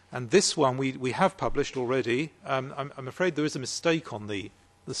 And this one we have published already. I'm afraid there is a mistake on the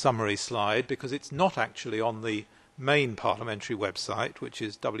summary slide because it's not actually on the main parliamentary website, which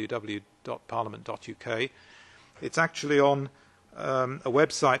is www.parliament.uk. It's actually on a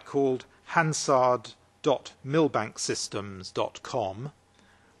website called hansard.milbanksystems.com,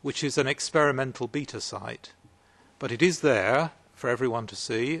 which is an experimental beta site. But it is there for everyone to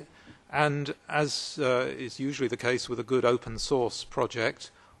see, and as is usually the case with a good open source project,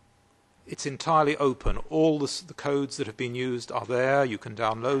 it's entirely open. All the codes that have been used are there. You can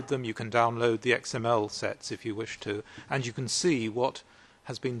download them. You can download the XML sets if you wish to, and you can see what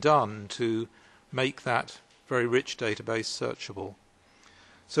has been done to make that very rich database searchable.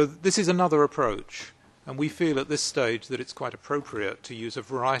 So this is another approach, and we feel at this stage that it's quite appropriate to use a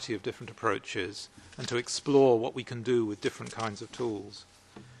variety of different approaches and to explore what we can do with different kinds of tools.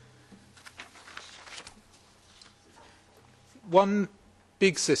 One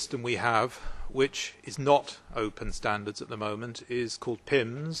big system we have, which is not open standards at the moment, is called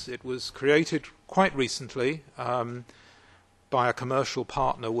PIMS. It was created quite recently by a commercial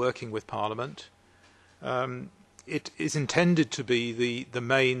partner working with Parliament. It is intended to be the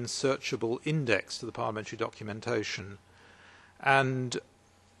main searchable index to the parliamentary documentation. And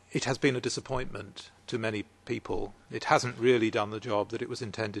it has been a disappointment to many people. It hasn't really done the job that it was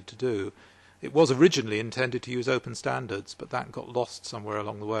intended to do. It was originally intended to use open standards, but that got lost somewhere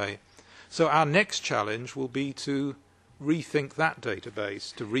along the way. So our next challenge will be to rethink that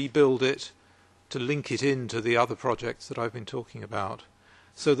database, to rebuild it, to link it into the other projects that I've been talking about,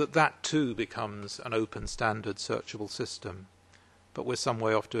 so that that too becomes an open standard searchable system. But we're some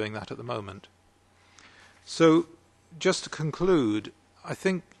way off doing that at the moment. So just to conclude, I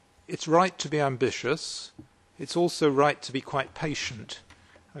think it's right to be ambitious. It's also right to be quite patient.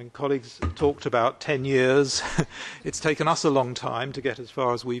 I mean, colleagues talked about 10 years. It's taken us a long time to get as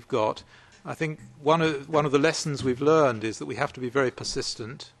far as we've got. I think one of the lessons we've learned is that we have to be very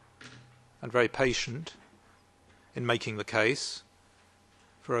persistent and very patient in making the case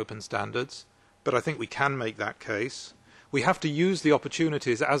for open standards. But I think we can make that case. We have to use the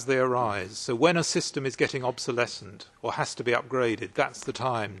opportunities as they arise. So when a system is getting obsolescent or has to be upgraded, that's the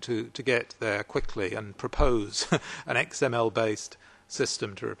time to get there quickly and propose an XML-based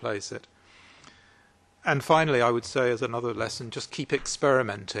system to replace it. And finally, I would say as another lesson, just keep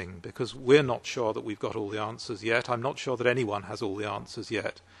experimenting, because we're not sure that we've got all the answers yet. I'm not sure that anyone has all the answers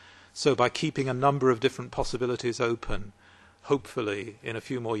yet. So by keeping a number of different possibilities open, hopefully in a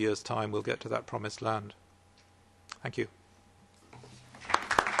few more years' time we'll get to that promised land. Thank you.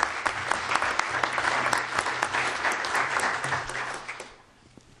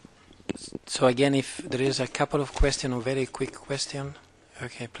 So again, if there is a couple of questions, a very quick question.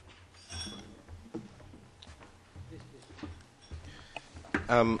 Okay.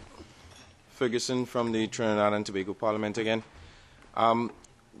 Ferguson from the Trinidad and Tobago Parliament again.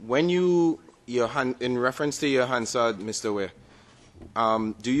 When in reference to your Hansard, Mr. Ware,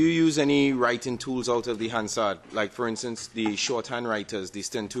 do you use any writing tools out of the Hansard? Like, for instance, the shorthand writers, the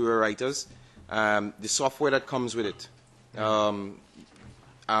Stentura writers, the software that comes with it, from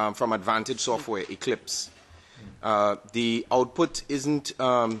Advantage Software, Eclipse. The output isn't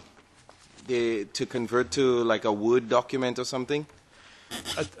to convert to like a Word document or something?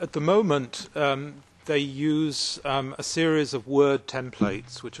 At the moment, they use a series of Word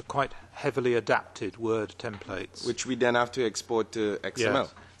templates, which are quite heavily adapted Word templates. Which we then have to export to XML.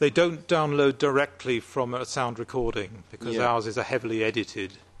 Yes. They don't download directly from a sound recording, because ours is a heavily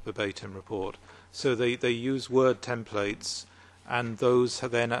edited verbatim report. So they use Word templates, and those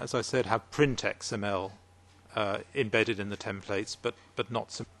then, as I said, have print XML embedded in the templates, but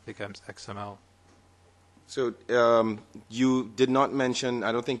not simply XML. So you did not mention,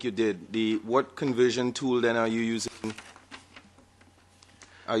 I don't think you did, what conversion tool then are you using?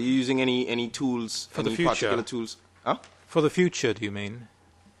 Are you using any tools, for any the future? Particular tools? Huh? For the future, do you mean?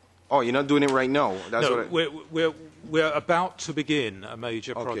 Oh, you're not doing it right now? That's no, what we're about to begin a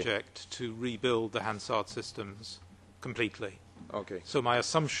major project to rebuild the Hansard systems completely. Okay. So my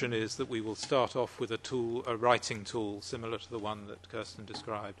assumption is that we will start off with a writing tool similar to the one that Kirsten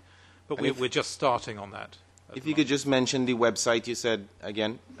described. But we're just starting on that. If you could just mention the website you said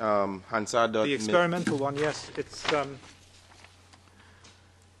again, Hansard. The experimental one, yes. It's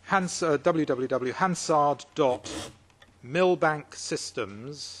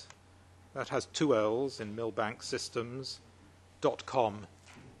www.hansard.millbanksystems, that has 2 L's in millbanksystems.com.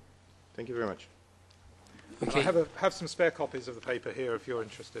 Thank you very much. Okay. I have some spare copies of the paper here if you're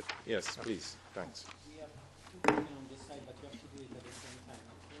interested. Yes, please. Thanks. We have 2 questions on this side, but you have to do it at the same time.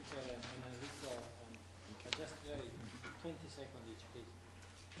 Just 20 seconds each, please.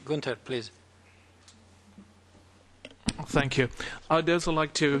 Gunther, please. Thank you. I'd also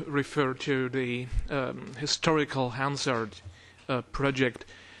like to refer to the historical Hansard project.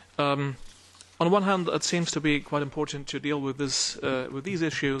 On one hand, it seems to be quite important to deal with these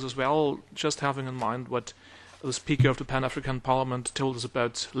issues as well, just having in mind what the Speaker of the Pan-African Parliament told us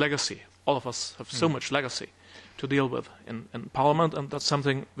about legacy. All of us have so much legacy to deal with in Parliament, and that's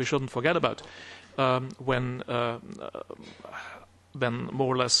something we shouldn't forget about when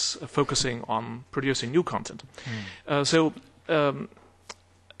more or less focusing on producing new content. So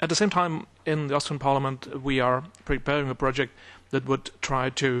at the same time, in the Austrian Parliament, we are preparing a project that would try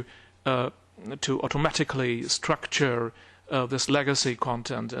to automatically structure this legacy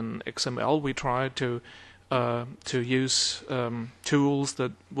content in XML. We try to use tools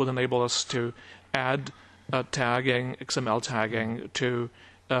that would enable us to add tagging, XML tagging to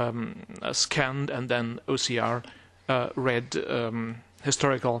scanned and then OCR read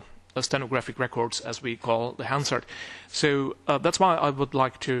historical stenographic records, as we call the Hansard. So that's why I would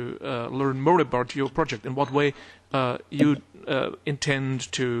like to learn more about your project. In what way you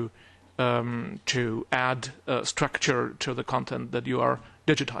intend to add structure to the content that you are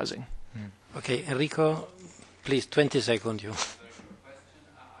digitizing? Okay, Enrico, please, 20 seconds. You. Are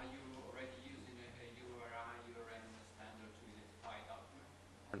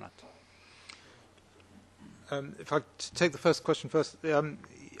If I take the first question first,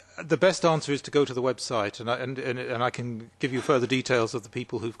 the best answer is to go to the website, and I can give you further details of the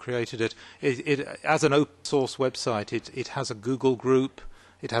people who've created it. As an open source website, it has a Google group,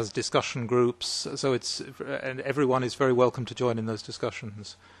 it has discussion groups, and everyone is very welcome to join in those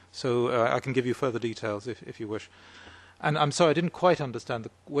discussions. So I can give you further details if you wish. And I'm sorry, I didn't quite understand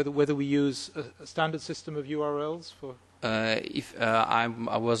whether we use a standard system of URLs for. I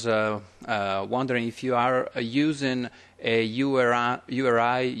was wondering if you are using a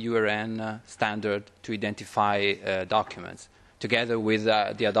URI/URN standard to identify documents, together with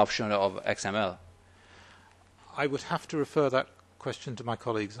the adoption of XML. I would have to refer that question to my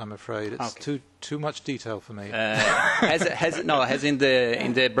colleagues, I'm afraid. It's too much detail for me. As in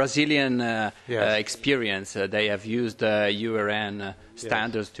the Brazilian experience, they have used URN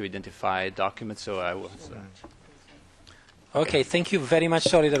standards to identify documents. So I was. Okay, thank you very much.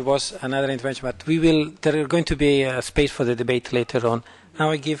 Sorry, there was another intervention, but there is going to be a space for the debate later on.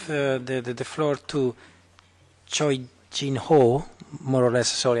 Now I give the floor to Choi Jin Ho, more or less.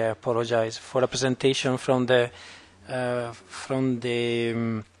 Sorry, I apologize, for a presentation from the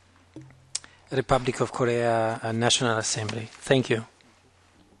Republic of Korea National Assembly. Thank you.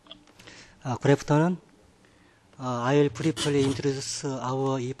 Good afternoon. I will briefly introduce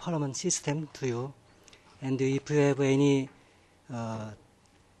our e-Parliament system to you, and if you have any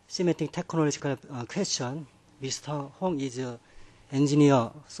semantic technological question, Mr. Hong is an engineer,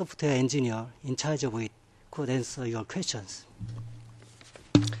 software engineer in charge of it, could answer your questions.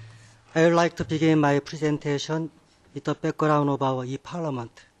 I would like to begin my presentation with the background of our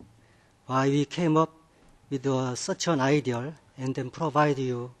e-Parliament, why we came up with such an idea, and then provide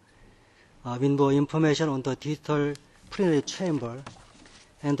you with more information on the digital plenary chamber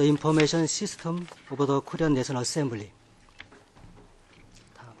and the information system of the Korean National Assembly.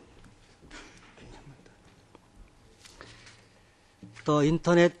 The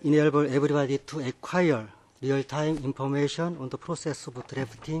Internet enables everybody to acquire real-time information on the process of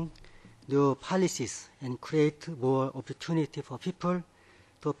drafting new policies and create more opportunity for people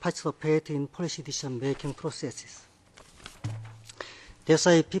to participate in policy decision-making processes. That's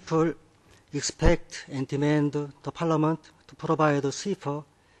why people expect and demand the Parliament to provide swift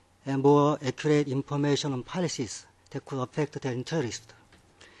and more accurate information on policies that could affect their interest.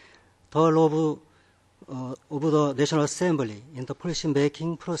 The role of the National Assembly in the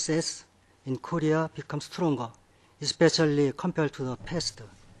policy-making process in Korea becomes stronger, especially compared to the past.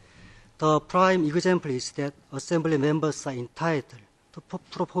 The prime example is that Assembly members are entitled to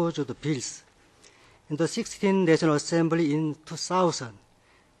propose the bills. In the 16th National Assembly in 2000,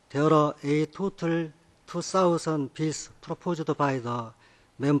 there are a total 2,000 bills proposed by the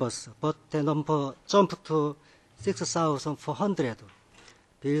members, but the number jumped to 6,400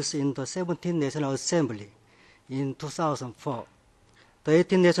 bills in the 17th National Assembly in 2004. The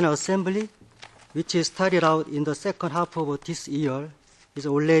 18th National Assembly, which started out in the second half of this year, is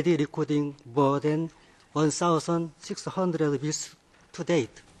already recording more than 1,600 bills to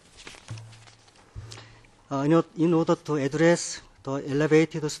date. In order to address the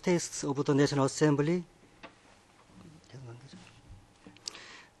elevated status of the National Assembly,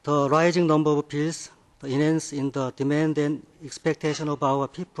 the rising number of bills, the enhance in the demand and expectation of our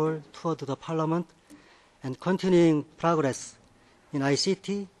people toward the Parliament, and continuing progress in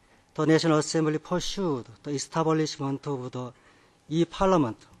ICT, the National Assembly pursued the establishment of the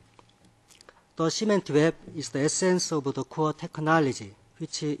e-Parliament. The cement web is the essence of the core technology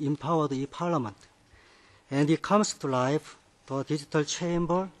which empowered e-Parliament, and it comes to life the digital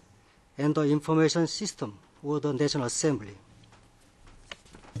chamber and the information system of the National Assembly.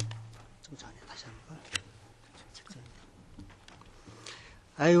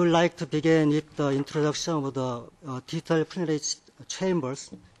 I would like to begin with the introduction of the digital plenary chambers,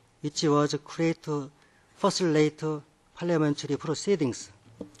 which was created to facilitate parliamentary proceedings.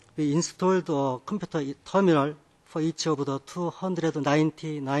 We installed a computer terminal for each of the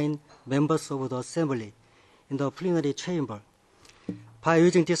 299 members of the Assembly in the plenary chamber. By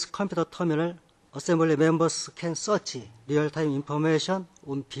using this computer terminal, Assembly members can search real-time information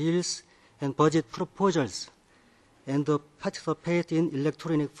on bills and budget proposals and participate in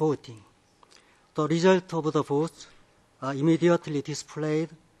electronic voting. The result of the votes are immediately displayed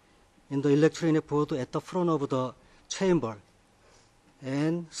in the electronic board at the front of the chamber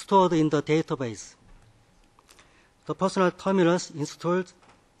and stored in the database. The personal terminals installed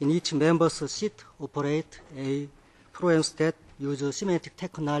in each member's seat operate a programs that use semantic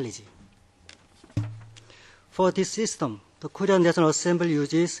technology. For this system, the Korean National Assembly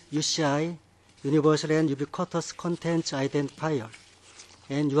uses UCI, Universal and Ubiquitous Content Identifier,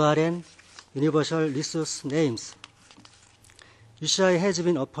 and URN, universal resource names. UCI has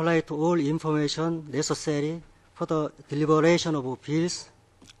been applied to all information necessary for the deliberation of bills,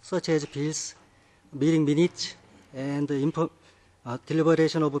 such as bills, meeting minutes, and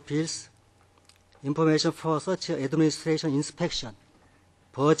deliberation of bills, information for such administration inspection,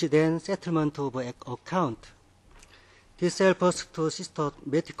 budget and settlement of account. This helps us to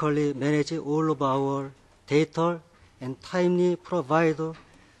systematically manage all of our data and timely provide the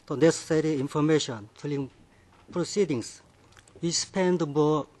necessary information during proceedings. We spend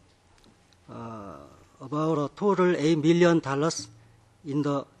more about a total $8 million in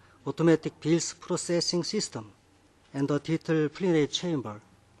the automatic bills processing system and the digital plenary chamber.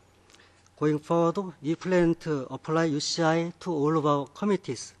 Going forward, we plan to apply UCI to all of our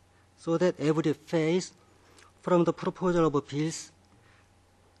committees so that every phase, from the proposal of bills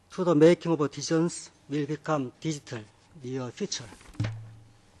to the making of decisions, will become digital in the future.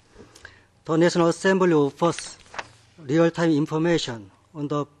 The National Assembly offers real-time information on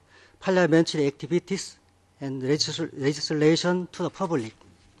the parliamentary activities and legislation to the public.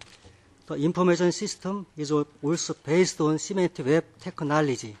 The information system is also based on semantic web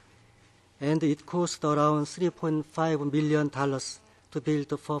technology, and it cost around $3.5 million to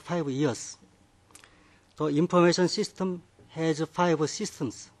build for 5 years. The information system has 5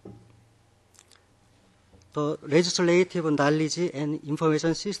 systems. The legislative knowledge and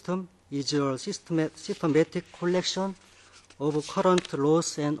information system is a systematic collection of current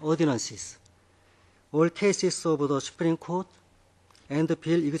laws and ordinances, all cases of the Supreme Court, and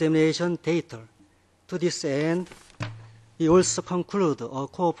bill examination data. To this end, we also conclude a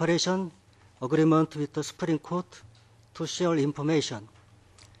cooperation agreement with the Supreme Court to share information.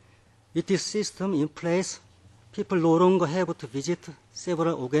 With this system in place, people no longer have to visit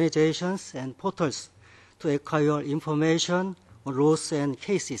several organizations and portals to acquire information on laws and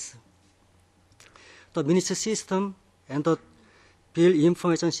cases. The minutes system and the bill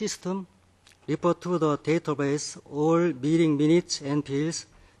information system refer to the database all meeting minutes and bills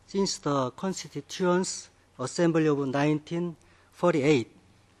since the Constitution's Assembly of 1948.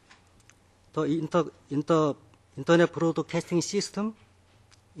 The Internet broadcasting system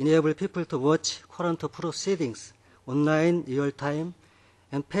enables people to watch current proceedings online real time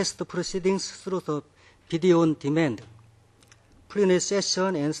and past proceedings through the video on demand. Plenary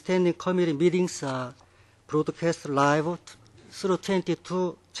session and standing committee meetings are broadcast live through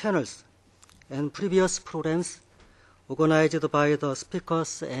 22 channels, and previous programs organized by the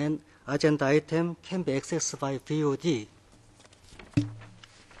speakers and agenda item can be accessed by VOD.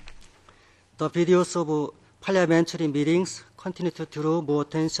 The videos of parliamentary meetings continue to draw more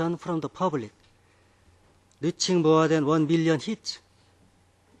attention from the public, reaching more than 1 million hits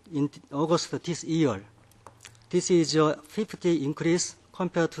in August this year. This is a 50% increase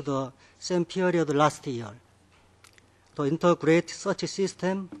compared to the same period last year. The integrated search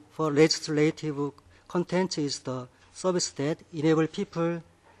system for legislative content is the service that enables people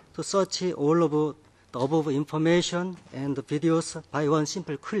to search all of the above information and videos by one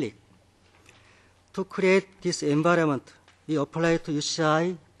simple click. To create this environment, we apply to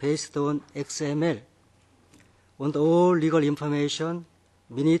UCI based on XML on all legal information,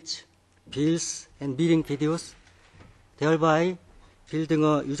 minutes, bills, and meeting videos, thereby building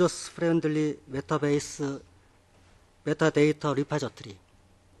a user-friendly metadata repository.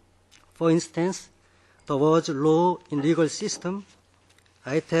 For instance, the words law in legal system,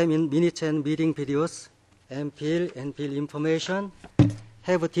 item in minutes and meeting videos, and bill information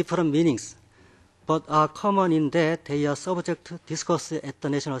have different meanings, but are common in that they are subject to discuss at the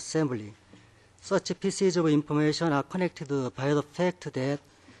National Assembly. Such pieces of information are connected by the fact that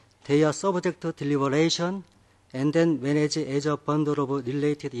they are subject to deliberation and then managed as a bundle of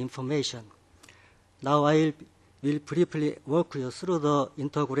related information. Now I will briefly walk you through the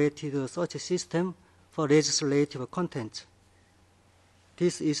integrated search system for legislative content.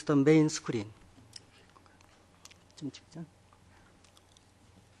 This is the main screen.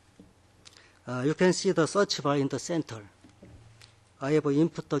 You can see the search bar in the center. I have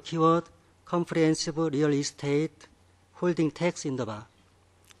input the keyword comprehensive real estate holding tax in the bar.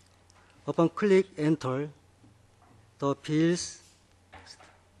 Upon click enter, the bills,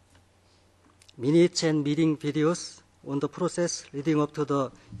 minutes and meeting videos on the process leading up to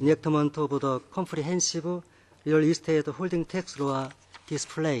the enactment of the comprehensive real estate holding tax law are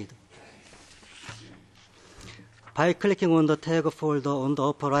displayed. By clicking on the tag folder on the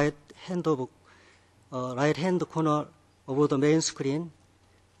upper right-hand corner of the main screen,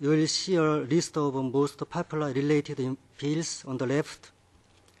 you will see a list of most popular related bills on the left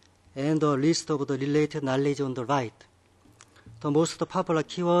and a list of the related knowledge on the right. the most popular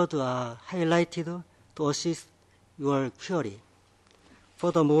keywords are highlighted to assist your query.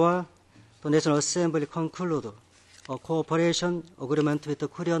 Furthermore, the National Assembly concluded a cooperation agreement with the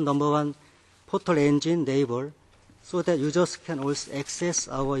Korean #1 portal engine Naver so that users can also access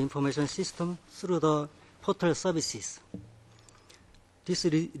our information system through the portal services. This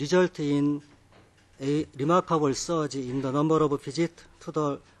resulted in a remarkable surge in the number of visits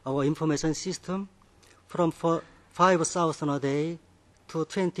to our information system from 5,000 a day to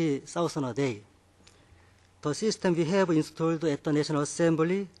 20,000 a day. The system we have installed at the National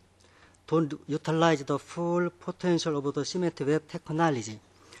Assembly don't utilize the full potential of the cement web technology,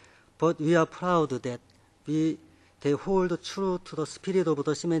 but we are proud that they hold true to the spirit of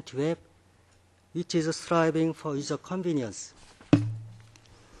the cement web, which is striving for user convenience.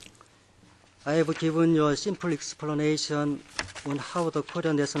 I have given you a simple explanation on how the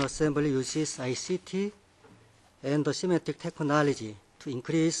Korean National Assembly uses ICT and the semantic technology to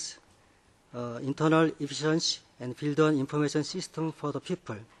increase internal efficiency and build an information system for the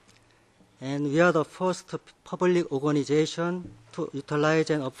people. And we are the first public organization to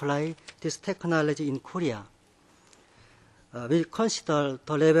utilize and apply this technology in Korea. We consider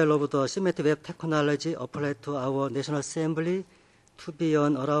the level of the semantic web technology applied to our National Assembly to be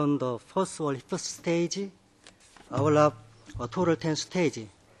on around the first or fifth stage, out of a total 10 stages.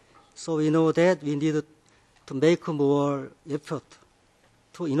 So we know that we need to make more effort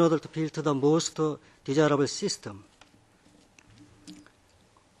in order to build the most desirable system.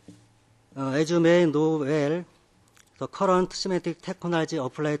 As you may know well, the current semantic technology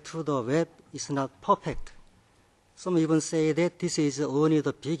applied to the web is not perfect. Some even say that this is only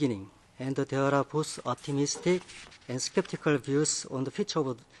the beginning, and there are both optimistic and skeptical views on the future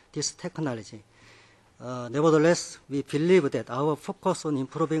of this technology. Nevertheless, we believe that our focus on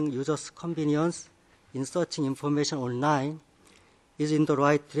improving users' convenience in searching information online is in the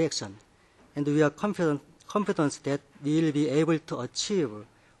right direction, and we are confident that we will be able to achieve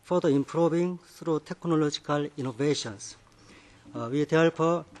further improving through technological innovations. We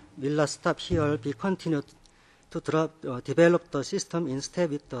therefore will not stop here. We continue to develop the system in step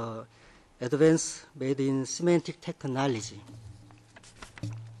with the advance made in semantic technology.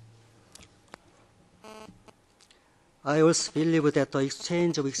 I also believe that the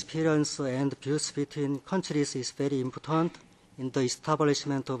exchange of experience and views between countries is very important in the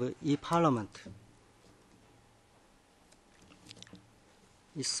establishment of e-Parliament.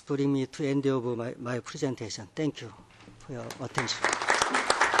 This brings me to the end of my presentation. Thank you for your attention.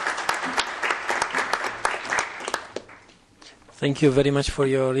 Thank you very much for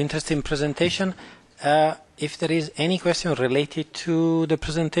your interesting presentation. If there is any question related to the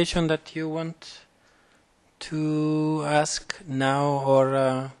presentation that you want to ask now,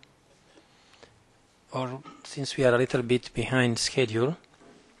 or since we are a little bit behind schedule,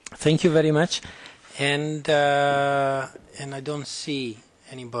 thank you very much. And I don't see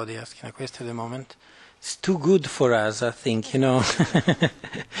anybody asking a question at the moment. It's too good for us, I think, you know.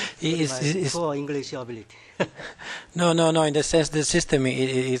 It's poor English ability. No, in the sense the system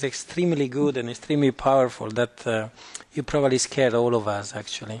is extremely good and extremely powerful that you probably scared all of us,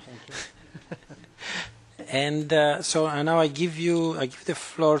 actually. And so now I give the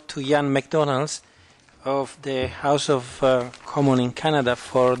floor to Jan McDonald of the House of Commons in Canada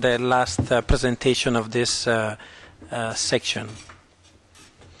for the last presentation of this section.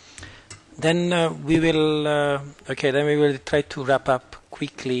 Then we will try to wrap up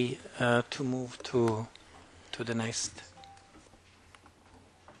quickly to move to the next.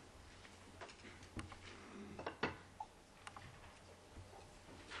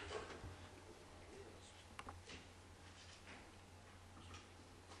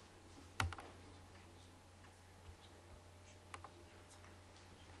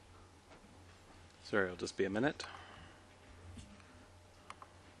 Sorry, it'll just be a minute.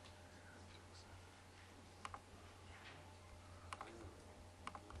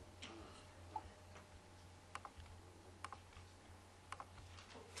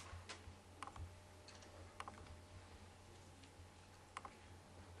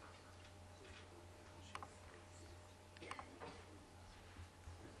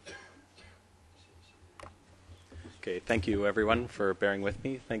 Okay, thank you everyone for bearing with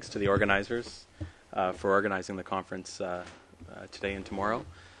me. Thanks to the organizers for organizing the conference today and tomorrow.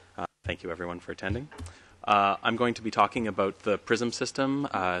 Thank you everyone for attending. I'm going to be talking about the PRISM system,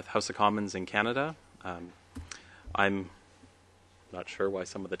 House of Commons in Canada. I'm not sure why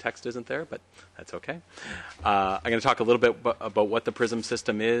some of the text isn't there, but that's okay. I'm going to talk a little bit about what the PRISM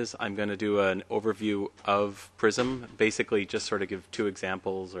system is. I'm going to do an overview of PRISM, basically just sort of give two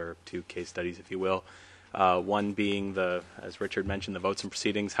examples or two case studies, if you will, One being as Richard mentioned, the votes and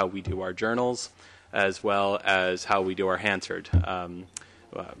proceedings, how we do our journals, as well as how we do our Hansard.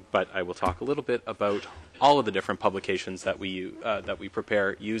 But I will talk a little bit about all of the different publications that we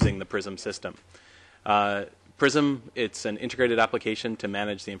prepare using the PRISM system. PRISM, it's an integrated application to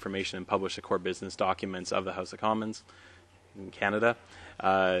manage the information and publish the core business documents of the House of Commons in Canada,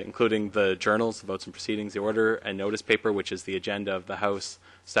 including the journals, the votes and proceedings, the order and notice paper, which is the agenda of the House,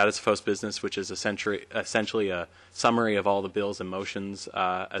 status of House business, which is essentially a summary of all the bills and motions,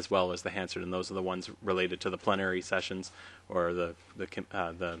 as well as the Hansard, and those are the ones related to the plenary sessions or the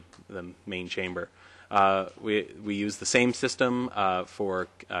main chamber. We use the same system for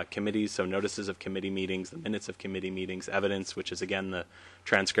committees, so notices of committee meetings, the minutes of committee meetings, evidence, which is again the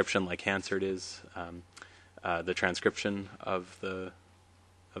transcription like Hansard is, the transcription of the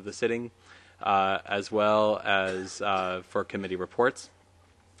sitting, as well as for committee reports.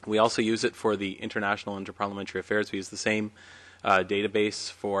 We also use it for the international interparliamentary affairs. We use the same database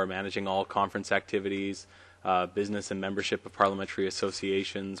for managing all conference activities, business and membership of parliamentary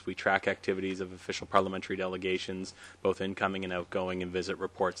associations. We track activities of official parliamentary delegations, both incoming and outgoing, and visit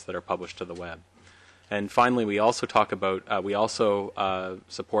reports that are published to the web. And finally, we also talk about,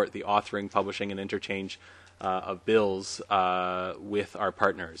 support the authoring, publishing, and interchange of bills with our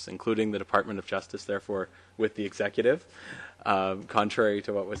partners, including the Department of Justice, therefore with the executive. Contrary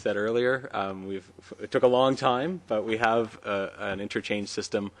to what was said earlier, it took a long time, but we have an interchange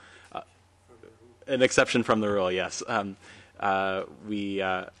system. An exception from the rule, yes. We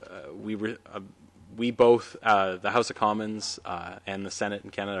both, the House of Commons and the Senate in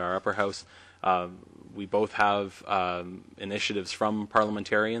Canada, our upper house, we both have initiatives from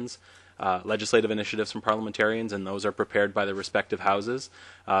parliamentarians, legislative initiatives from parliamentarians, and those are prepared by the respective houses.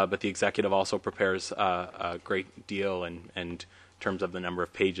 But the executive also prepares a great deal in terms of the number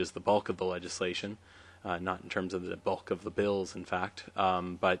of pages, the bulk of the legislation. Not in terms of the bulk of the bills, in fact,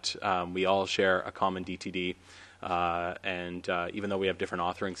 but we all share a common DTD, and even though we have different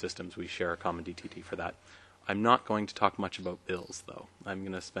authoring systems, we share a common DTD for that. I'm not going to talk much about bills, though. I'm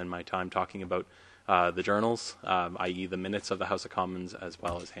going to spend my time talking about the journals, i.e. the minutes of the House of Commons, as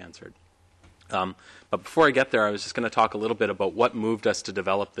well as Hansard. But before I get there, I was just going to talk a little bit about what moved us to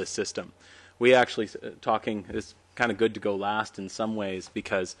develop this system. We actually, it's kind of good to go last in some ways,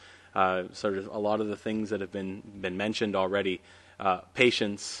 because sort of a lot of the things that have been mentioned already,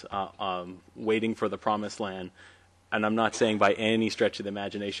 patience, waiting for the promised land, and I'm not saying by any stretch of the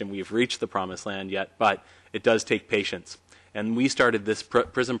imagination we've reached the promised land yet, but it does take patience. And we started this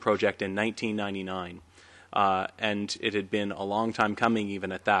PRISM project in 1999, and it had been a long time coming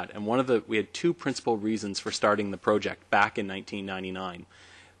even at that. And we had two principal reasons for starting the project back in 1999.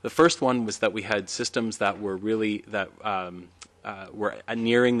 The first one was that we had systems that were really were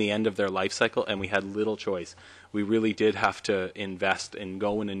nearing the end of their life cycle, and we had little choice. We really did have to invest and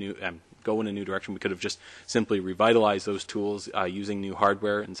go in a new direction. We could have just simply revitalized those tools using new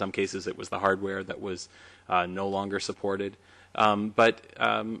hardware. In some cases, it was the hardware that was no longer supported. But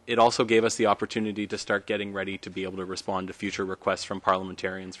it also gave us the opportunity to start getting ready to be able to respond to future requests from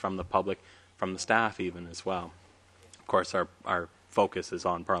parliamentarians, from the public, from the staff even as well. Of course, our focus is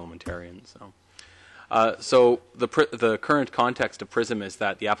on parliamentarians. So the current context of PRISM is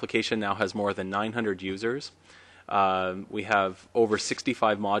that the application now has more than 900 users. We have over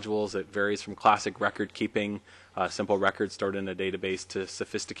 65 modules. It varies from classic record keeping, simple records stored in a database, to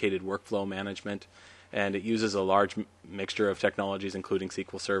sophisticated workflow management. And it uses a large mixture of technologies, including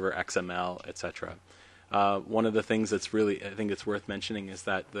SQL Server, XML, etc. One of the things that's really, I think it's worth mentioning, is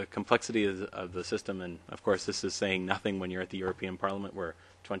that the complexity of the system, and of course this is saying nothing when you're at the European Parliament where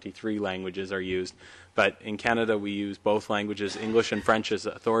 23 languages are used, but in Canada we use both languages, English and French, as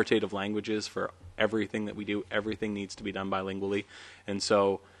authoritative languages for everything that we do. Everything needs to be done bilingually, and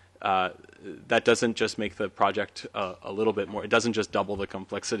so that doesn't just make the project a little bit more, it doesn't just double the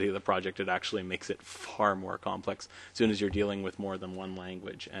complexity of the project, it actually makes it far more complex as soon as you're dealing with more than one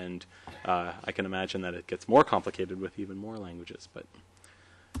language. And I can imagine that it gets more complicated with even more languages. But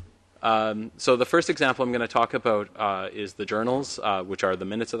so the first example I'm going to talk about is the journals, which are the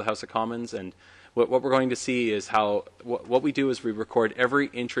minutes of the House of Commons. And what we're going to see is how, what we do is we record every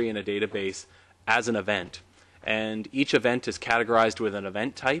entry in a database as an event. And each event is categorized with an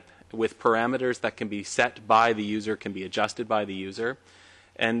event type, with parameters that can be set by the user, can be adjusted by the user.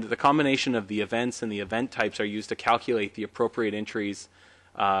 And the combination of the events and the event types are used to calculate the appropriate entries,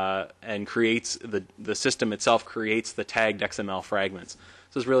 and creates the system itself creates the tagged XML fragments.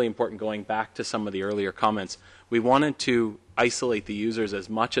 This is really important, going back to some of the earlier comments. We wanted to isolate the users as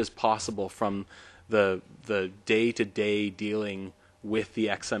much as possible from the day-to-day dealing with the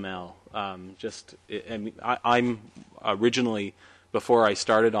XML. I'm originally, before I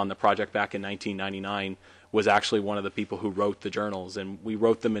started on the project back in 1999, was actually one of the people who wrote the journals, and we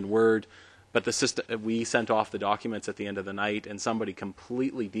wrote them in Word, but the system, we sent off the documents at the end of the night, and somebody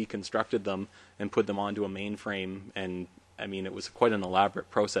completely deconstructed them and put them onto a mainframe, and I mean, it was quite an elaborate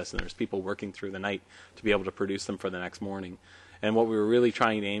process, and there was people working through the night to be able to produce them for the next morning. And what we were really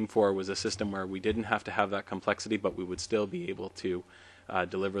trying to aim for was a system where we didn't have to have that complexity, but we would still be able to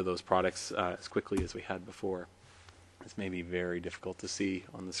deliver those products as quickly as we had before. This may be very difficult to see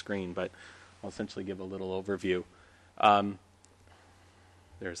on the screen, but I'll essentially give a little overview.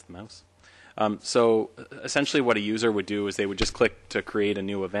 There's the mouse. So essentially what a user would do is they would just click to create a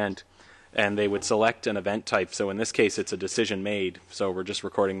new event, and they would select an event type. So in this case, it's a decision made. So we're just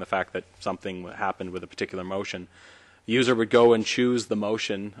recording the fact that something happened with a particular motion. The user would go and choose the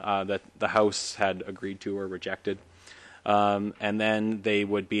motion that the House had agreed to or rejected. And then they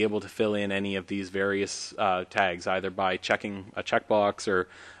would be able to fill in any of these various tags, either by checking a checkbox or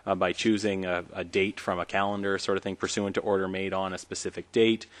by choosing a date from a calendar sort of thing, pursuant to order made on a specific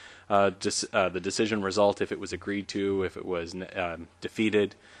date. The decision result, if it was agreed to, if it was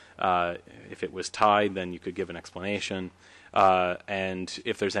defeated, if it was tied, then you could give an explanation. And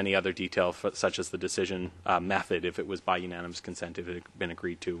if there's any other detail, such as the decision method, if it was by unanimous consent, if it had been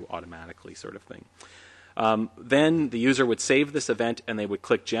agreed to automatically sort of thing. Then the user would save this event and they would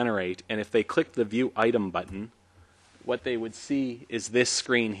click generate, and if they clicked the view item button, what they would see is this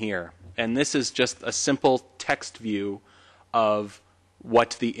screen here. And this is just a simple text view of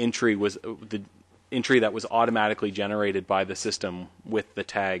what the entry was, the entry that was automatically generated by the system with the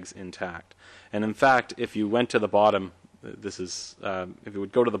tags intact. And in fact, if you went to the bottom, this is, if you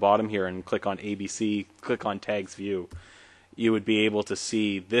would go to the bottom here and click on ABC, click on tags view, you would be able to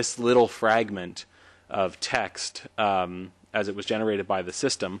see this little fragment of text as it was generated by the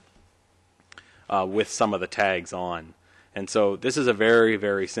system with some of the tags on. And so this is a very,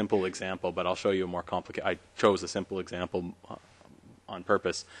 very simple example, but I'll show you a more complicated. I chose a simple example on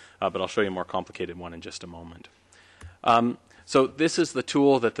purpose, but I'll show you a more complicated one in just a moment. So this is the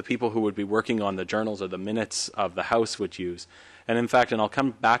tool that the people who would be working on the journals or the minutes of the House would use. And in fact, and I'll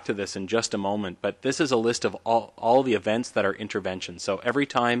come back to this in just a moment, but this is a list of all the events that are interventions. So every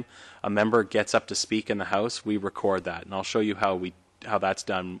time a member gets up to speak in the House, we record that. And I'll show you how that's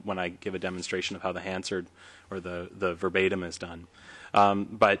done when I give a demonstration of how the Hansard or the verbatim is done.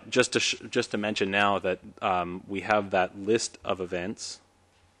 But just to mention now that we have that list of events,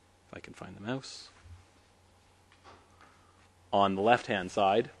 if I can find the mouse, on the left-hand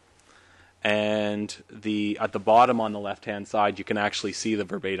side. And at the bottom on the left-hand side, you can actually see the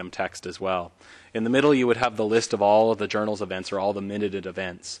verbatim text as well. In the middle, you would have the list of all of the journal's events or all the minuted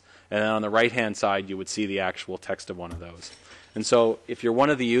events. And then on the right-hand side, you would see the actual text of one of those. And so if you're one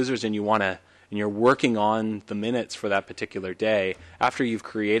of the users and you're working on the minutes for that particular day, after you've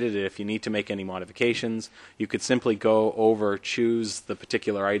created it, if you need to make any modifications, you could simply go over, choose the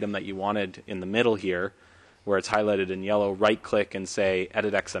particular item that you wanted in the middle here, where it's highlighted in yellow, right-click and say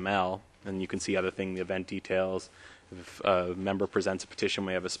Edit XML, and you can see other things, the event details. If a member presents a petition,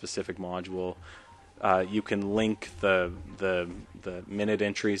 we have a specific module. You can link the minute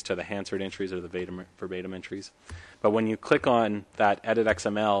entries to the Hansard entries or the verbatim entries. But when you click on that Edit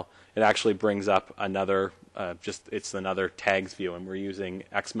XML, it actually brings up another, it's another tags view, and we're using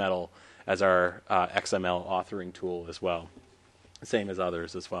XMetal as our XML authoring tool as well, same as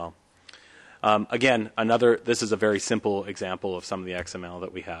others as well. Again, this is a very simple example of some of the XML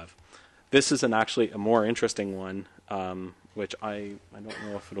that we have. This is actually a more interesting one, which I don't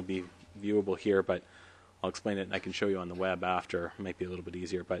know if it'll be viewable here, but I'll explain it and I can show you on the web after. It might be a little bit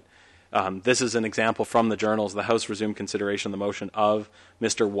easier. But this is an example from the journals. The House resumed consideration of the motion of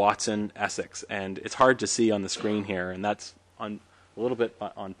Mr. Watson, Essex. And it's hard to see on the screen here, and that's a little bit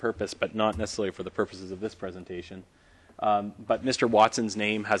on purpose, but not necessarily for the purposes of this presentation. But Mr. Watson's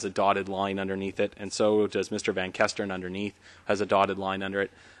name has a dotted line underneath it, and so does Mr. Van Kesteren underneath, has a dotted line under it.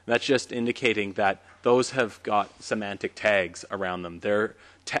 That's just indicating that those have got semantic tags around them.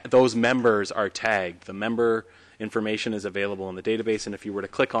 Those members are tagged. The member information is available in the database, and if you were to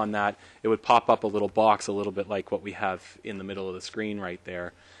click on that, it would pop up a little box, a little bit like what we have in the middle of the screen right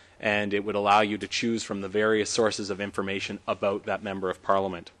there, and it would allow you to choose from the various sources of information about that member of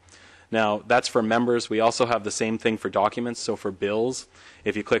Parliament. Now, that's for members. We also have the same thing for documents. So for bills,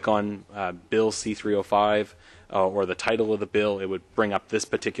 if you click on Bill C305 or the title of the bill, it would bring up this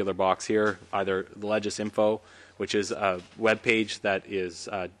particular box here, either the Legis Info, which is a web page that is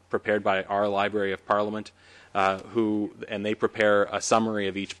prepared by our Library of Parliament, and they prepare a summary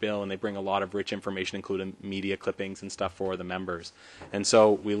of each bill, and they bring a lot of rich information, including media clippings and stuff for the members. And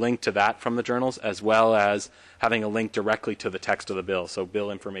so we link to that from the journals, as well as having a link directly to the text of the bill. So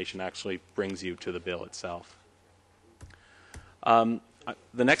bill information actually brings you to the bill itself. The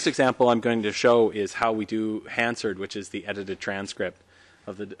next example I'm going to show is how we do Hansard, which is the edited transcript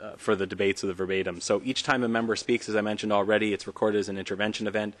of for the debates of the verbatim. So each time a member speaks, as I mentioned already, it's recorded as an intervention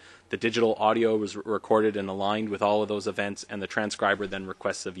event. The digital audio was recorded and aligned with all of those events, and the transcriber then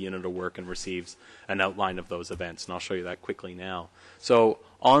requests a unit of work and receives an outline of those events. And I'll show you that quickly now. So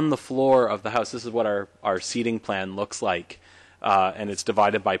on the floor of the House, this is what our seating plan looks like. And it's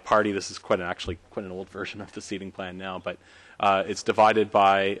divided by party. This is actually quite an old version of the seating plan now, but it's divided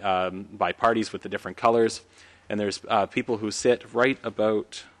by parties with the different colors. And there's people who sit right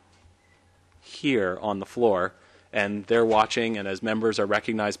about here on the floor, and they're watching, and as members are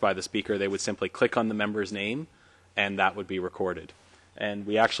recognized by the speaker, they would simply click on the member's name, and that would be recorded. And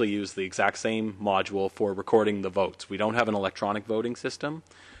we actually use the exact same module for recording the votes. We don't have an electronic voting system.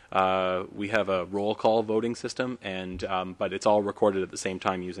 We have a roll call voting system, but it's all recorded at the same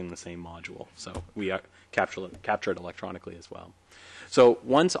time using the same module. So we capture it electronically as well. So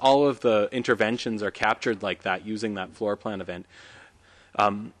once all of the interventions are captured like that using that floor plan event,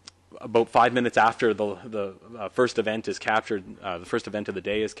 about 5 minutes after the first event is captured, the first event of the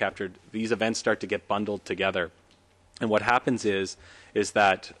day is captured, these events start to get bundled together. And what happens is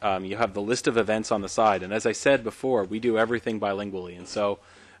that you have the list of events on the side. And as I said before, we do everything bilingually. And so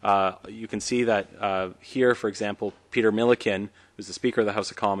you can see that here, for example, Peter Milliken, who's the Speaker of the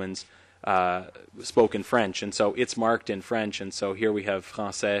House of Commons, spoke in French, and so it's marked in French, and so here we have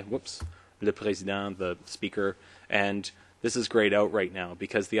Français, le Président, the Speaker, and this is grayed out right now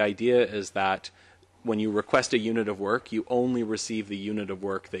because the idea is that when you request a unit of work, you only receive the unit of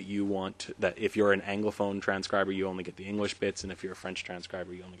work that you want. That if you're an Anglophone transcriber, you only get the English bits, and if you're a French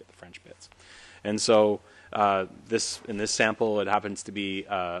transcriber, you only get the French bits. And so in this sample, it happens to be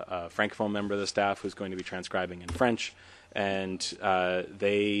a Francophone member of the staff who's going to be transcribing in French, and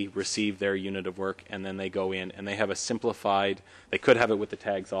they receive their unit of work, and then they go in and they have a simplified, they could have it with the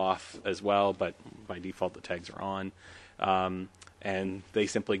tags off as well, but by default the tags are on, and they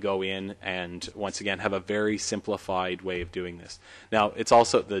simply go in and once again have a very simplified way of doing this. Now it's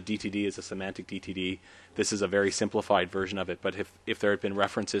also, the DTD is a semantic DTD. This is a very simplified version of it, but if there had been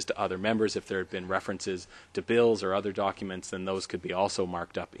references to other members, if there had been references to bills or other documents, then those could be also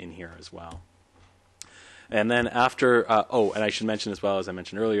marked up in here as well. And then after, and I should mention as well, as I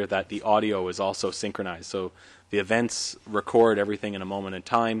mentioned earlier, that the audio is also synchronized. So the events record everything in a moment in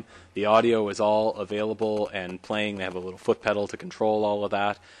time. The audio is all available and playing. They have a little foot pedal to control all of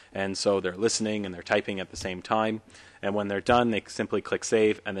that. And so they're listening and they're typing at the same time. And when they're done, they simply click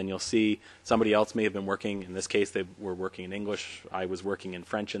save, and then you'll see somebody else may have been working. In this case, they were working in English. I was working in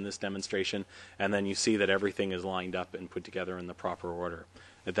French in this demonstration. And then you see that everything is lined up and put together in the proper order.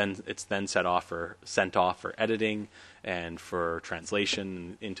 It's then sent off for editing and for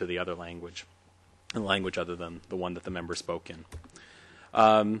translation into the other language, a language other than the one that the member spoke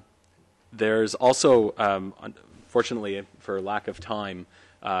in. There's also, unfortunately, for lack of time,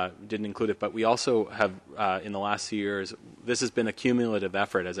 didn't include it, but we also have in the last few years, this has been a cumulative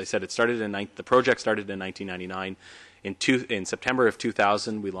effort. As I said, the project started in 1999. In September of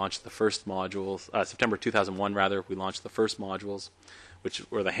 2000, we launched the first modules. September 2001, rather, we launched the first modules, which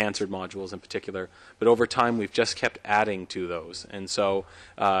were the Hansard modules in particular. But over time, we've just kept adding to those. And so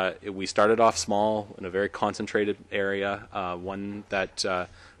we started off small in a very concentrated area, one that, of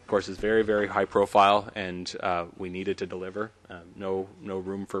course, is very, very high profile, and we needed to deliver. No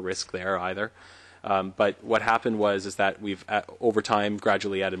room for risk there either. But what happened is that we've, over time,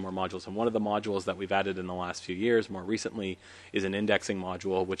 gradually added more modules. And one of the modules that we've added in the last few years, more recently, is an indexing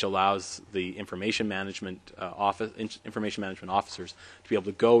module, which allows the information management officers to be able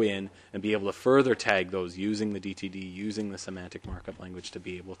to go in and be able to further tag those using the DTD, using the semantic markup language to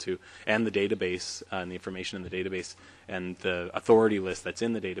be able to, and the database, and the information in the database, and the authority list that's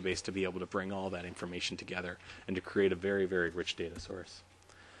in the database to be able to bring all that information together and to create a very, very rich data source.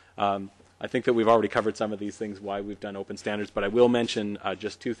 I think that we've already covered some of these things, why we've done open standards, but I will mention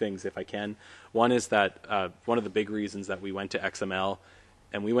just two things if I can. One is that one of the big reasons that we went to XML,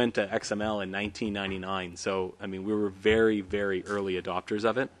 and we went to XML in 1999, so I mean we were very, very early adopters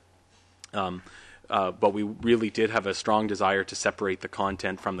of it, but we really did have a strong desire to separate the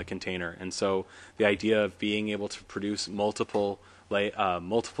content from the container, and so the idea of being able to produce multiple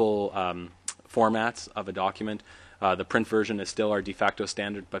formats of a document The print version is still our de facto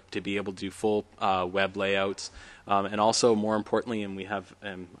standard, but to be able to do full web layouts, and also more importantly, and we have,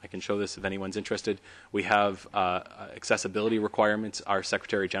 I can show this if anyone's interested, we have accessibility requirements. Our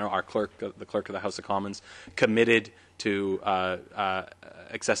Secretary General, our clerk, the Clerk of the House of Commons, committed to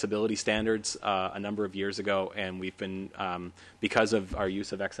accessibility standards a number of years ago, and we've been, because of our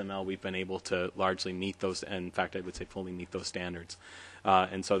use of XML, we've been able to largely meet those, and in fact I would say fully meet those standards.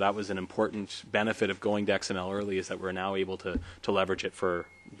 And so that was an important benefit of going to XML early, is that we're now able to leverage it for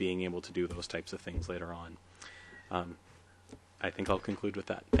being able to do those types of things later on. I think I'll conclude with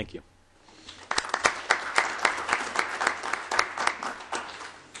that. Thank you.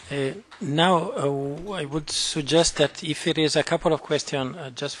 Now, I would suggest that if there is a couple of questions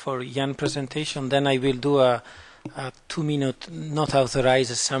just for Jan's presentation, then I will do a 2-minute not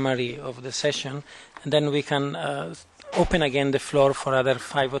authorized summary of the session, and then we can open again the floor for other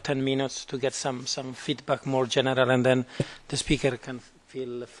 5 or 10 minutes to get some feedback more general, and then the speaker can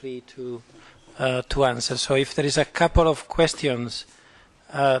feel free to answer. So if there is a couple of questions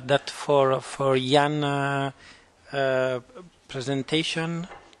that for Jan presentation,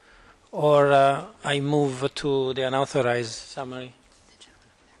 or I move to the unauthorized summary.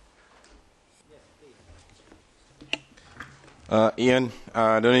 Ian,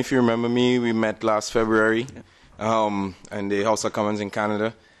 I don't know if you remember me. We met last February in the House of Commons in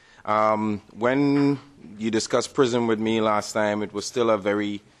Canada. When you discussed PRISM with me last time, it was still a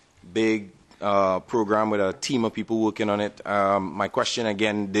very big program with a team of people working on it. My question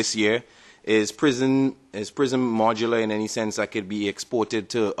again this year is PRISM modular in any sense that could be exported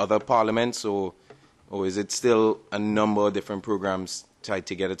to other parliaments, or is it still a number of different programs tied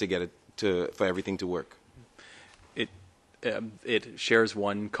together for everything to work? It shares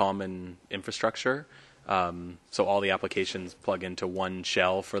one common infrastructure, so all the applications plug into one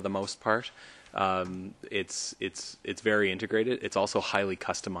shell for the most part. It's very integrated. It's also highly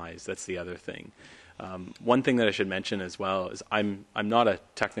customized. That's the other thing. One thing that I should mention as well is I'm not a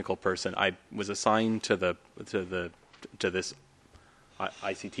technical person. I was assigned to this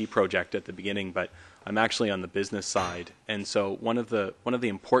ICT project at the beginning, but I'm actually on the business side. And so one of the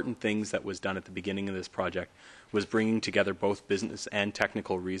important things that was done at the beginning of this project was bringing together both business and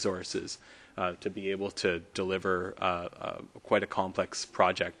technical resources to be able to deliver quite a complex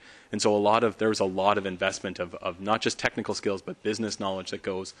project. And so there was a lot of investment of not just technical skills, but business knowledge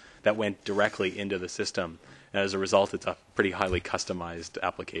that went directly into the system. And as a result, it's a pretty highly customized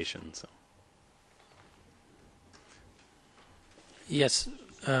application. So. Yes,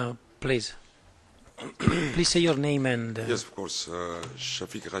 please. Please say your name and... Yes, of course.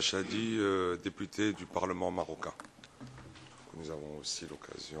 Shafik Rachadi, député du Parlement marocain. Nous avons aussi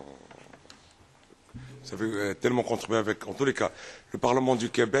l'occasion... Vous avez tellement contribué avec... En tous les cas, le Parlement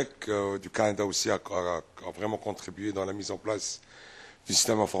du Québec, du Canada aussi, a vraiment contribué dans la mise en place du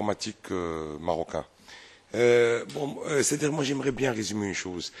système informatique marocain. C'est-à-dire, moi, j'aimerais bien résumer une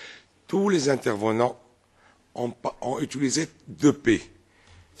chose. Tous les intervenants ont utilisé 2 P,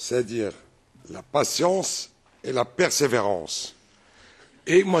 c'est-à-dire la patience et la persévérance.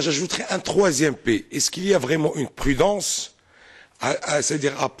 Et moi, j'ajouterais un 3e P. Est-ce qu'il y a vraiment une prudence,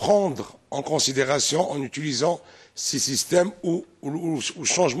 c'est-à-dire à prendre en considération en utilisant ces systèmes ou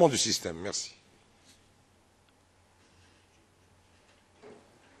changement du système? Merci.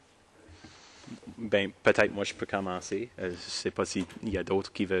 Ben, peut-être moi je peux commencer. Je ne sais pas s'il y a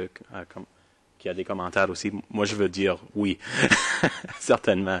d'autres qui veulent... qui a des commentaires aussi. Moi, je veux dire oui,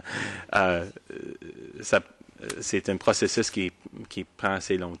 certainement. C'est un processus qui prend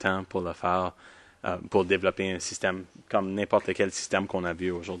assez longtemps pour le faire, pour développer un système comme n'importe quel système qu'on a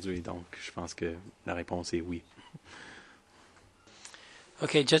vu aujourd'hui. Donc, je pense que la réponse est oui.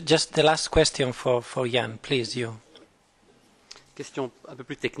 Okay, just the last question for Jan, please, you. Question un peu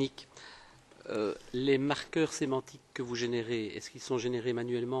plus technique. Les marqueurs sémantiques que vous générez, est-ce qu'ils sont générés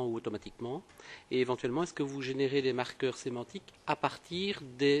manuellement ou automatiquement? Et éventuellement, est-ce que vous générez des marqueurs sémantiques à partir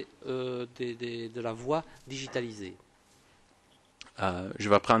de la voix digitalisée? Je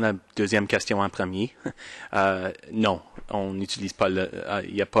vais prendre la deuxième question en premier. Non, on n'utilise pas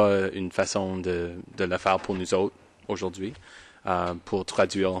il n'y a pas une façon de le faire pour nous autres aujourd'hui, pour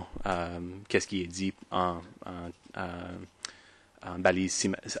traduire qu'est-ce qui est dit en balise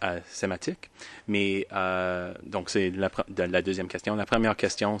sématique. Mais donc c'est la deuxième question. La première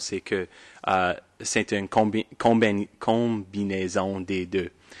question, c'est que c'est une combinaison des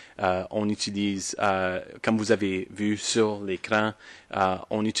deux. On utilise, comme vous avez vu sur l'écran,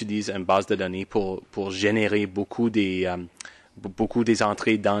 on utilise une base de données pour générer beaucoup des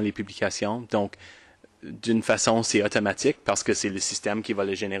entrées dans les publications. Donc, d'une façon, c'est automatique parce que c'est le système qui va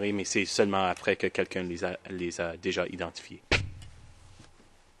le générer, mais c'est seulement après que quelqu'un les a déjà identifiés.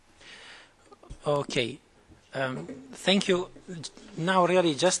 Okay. Thank you. Now,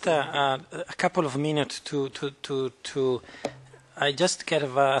 really, just a couple of minutes to I just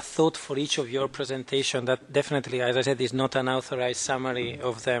have a thought for each of your presentation that definitely, as I said, is not an authorized summary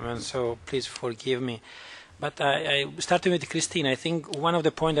of them, and so please forgive me. But I starting with Christine, I think one of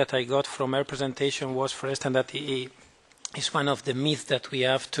the points that I got from her presentation was, for instance, that is one of the myths that we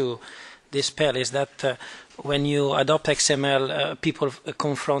have to dispel, is that when you adopt XML, people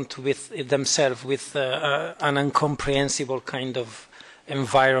confront with themselves with an incomprehensible kind of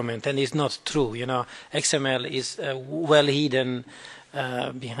environment, and it's not true. You know, XML is well hidden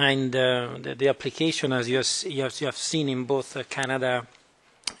behind the application, as you have seen in both Canada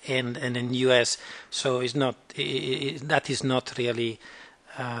and in US. So it's not that is not really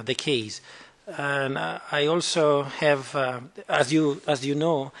the case. And I also have, as you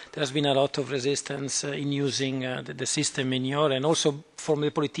know, there has been a lot of resistance in using the system in Europe, and also from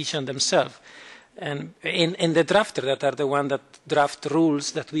the politicians themselves. And in the drafter, that are the one that draft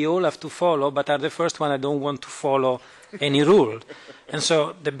rules that we all have to follow, but are the first one that don't want to follow any rule. And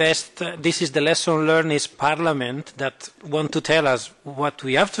so the best, this is the lesson learned, is Parliament that want to tell us what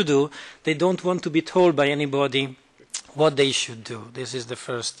we have to do. They don't want to be told by anybody what they should do. This is the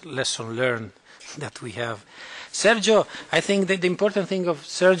first lesson learned that we have. Sergio, I think that the important thing of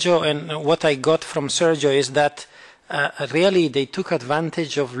Sergio and what I got from Sergio is that really they took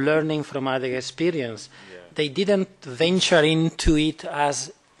advantage of learning from other experience. Yeah. They didn't venture into it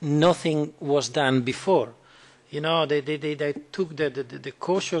as nothing was done before. You know, they took the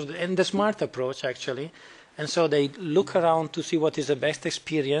cautious and the smart approach, actually. And so they look around to see what is the best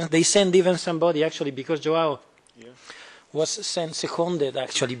experience. They send even somebody, actually, because Joao was seconded,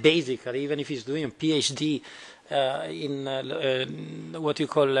 actually, basically, even if he's doing a PhD in what you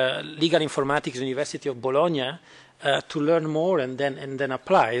call legal informatics, University of Bologna, to learn more and then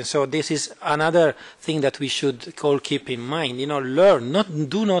apply. And so this is another thing that we should all keep in mind. You know, learn,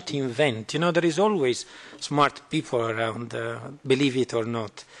 do not invent. You know, there is always smart people around, believe it or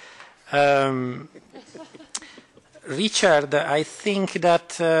not. Richard, I think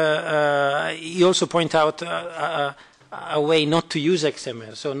that you also point out a way not to use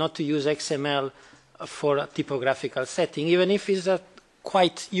XML. So not to use XML for a typographical setting, even if it's a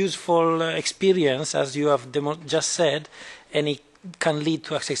quite useful experience, as you have just said, and it can lead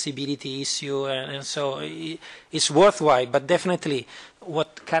to accessibility issue, and so it's worthwhile. But definitely,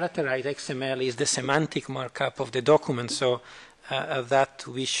 what characterizes XML is the semantic markup of the document. So that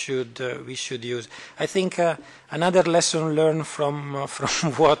we should use. I think another lesson learned from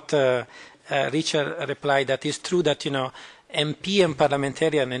what Richard replied, that is true that, you know, MP and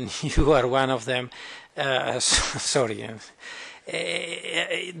parliamentarian, and you are one of them. Sorry.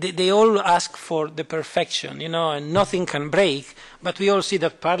 They all ask for the perfection, you know, and nothing can break. But we all see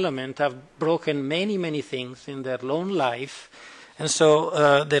that Parliament have broken many, many things in their own life. And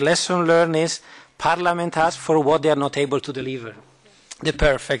so the lesson learned is Parliament asks for what they are not able to deliver, the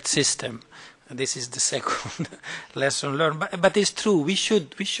perfect system. This is the second lesson learned. But it's true. We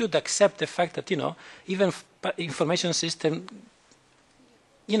should accept the fact that, you know, even information system,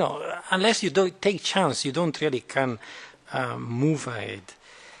 you know, unless you don't take chance, you don't really can move ahead.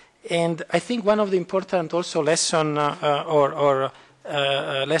 And I think one of the important also lesson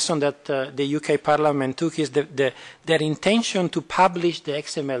lesson that the UK Parliament took is their intention to publish the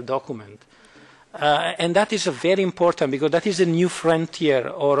XML document. And that is very important, because that is a new frontier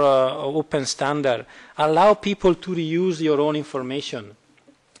or open standard. Allow people to reuse your own information.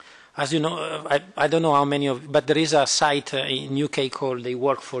 As you know, I don't know how many of, but there is a site in UK called They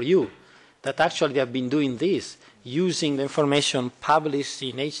Work For You that actually have been doing this, using the information published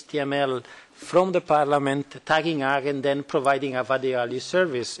in HTML from the Parliament, tagging AG, and then providing a value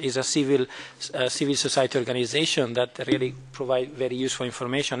service. Is a civil society organization that really provide very useful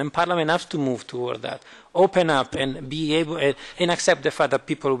information. And Parliament has to move toward that, open up and be able and accept the fact that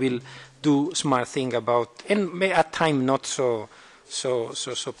people will do smart things about, and may at times not so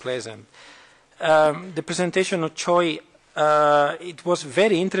pleasant. The presentation of Choi, it was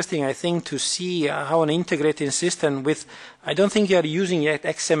very interesting, I think, to see how an integrated system with, I don't think you are using yet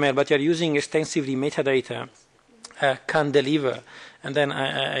XML, but you are using extensively metadata, can deliver. And then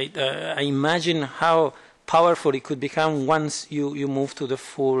I imagine how powerful it could become once you move to the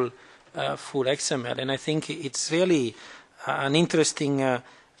full XML. And I think it's really an interesting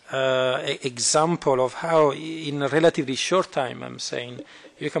example of how, in a relatively short time, I'm saying,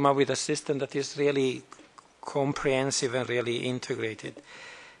 you come up with a system that is really comprehensive and really integrated.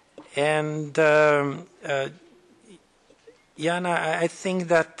 And Jana, I think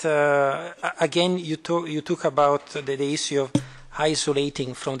that again you talk about the issue of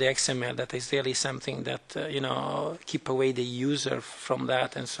isolating from the XML. That is really something that keep away the user from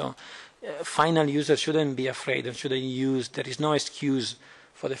that, and so final user shouldn't be afraid and shouldn't use. There is no excuse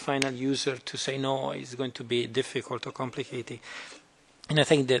for the final user to say no. It's going to be difficult or complicated. And I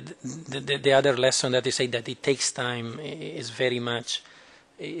think that the other lesson that they say that it takes time is very much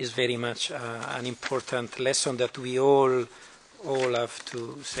an important lesson that we all have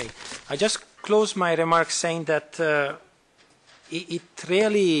to say. I just close my remarks saying that it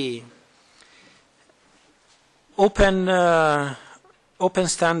really open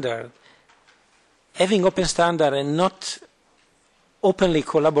standard, having open standard and not openly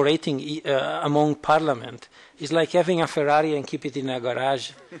collaborating among parliament is like having a Ferrari and keep it in a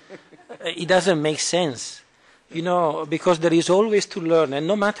garage. It doesn't make sense, because there is always to learn. And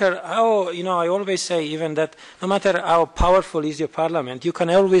no matter how, I always say even that no matter how powerful is your parliament, you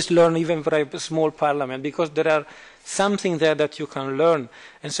can always learn even from a small parliament, because there are something there that you can learn.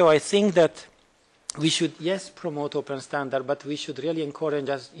 And so I think that we should, yes, promote open standard, but we should really encourage,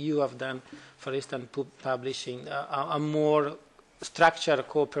 as you have done, for instance, publishing a more structured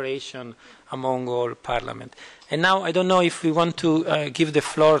cooperation among all parliament. And now I don't know if we want to give the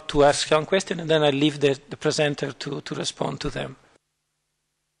floor to ask some questions, and then I leave the presenter to respond to them.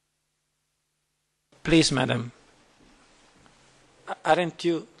 Please, madam. Aren't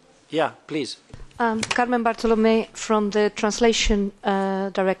you? Yeah, please. Carmen Bartolome from the Translation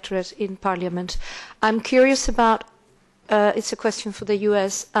Directorate in Parliament. I'm curious about, it's a question for the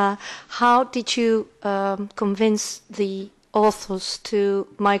US, how did you convince the authors to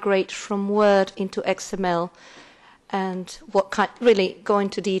migrate from Word into XML, and what kind, really go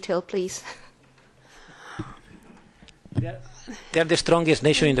into detail, please. They're the strongest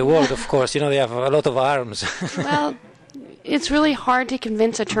nation in the world, of course. They have a lot of arms. Well, it's really hard to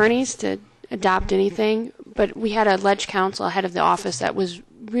convince attorneys to adopt anything, but we had a ledge counsel head of the office that was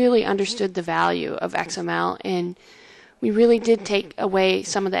really understood the value of XML, and we really did take away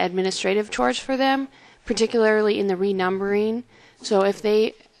some of the administrative chores for them, particularly in the renumbering. So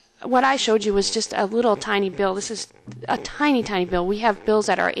what I showed you was just a little tiny bill. This is a tiny, tiny bill. We have bills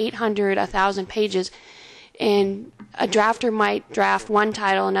that are 800, 1,000 pages, and a drafter might draft one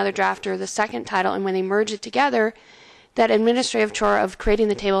title, another drafter the second title, and when they merge it together, that administrative chore of creating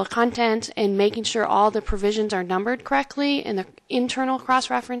the table of contents and making sure all the provisions are numbered correctly and the internal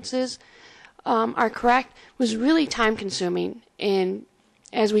cross-references are correct was really time-consuming. And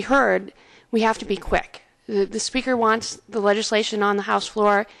as we heard, we have to be quick. The Speaker wants the legislation on the House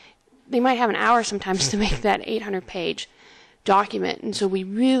floor. They might have an hour sometimes to make that 800-page document. And so we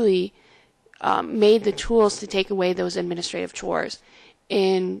really made the tools to take away those administrative chores.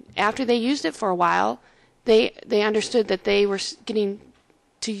 And after they used it for a while, they understood that they were getting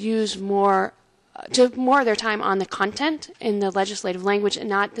to use more of their time on the content in the legislative language and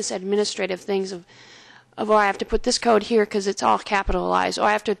not this administrative things of I have to put this code here because it's all capitalized, or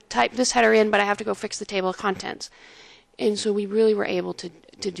I have to type this header in, but I have to go fix the table of contents. And so we really were able to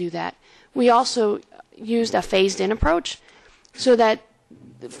do that. We also used a phased-in approach so that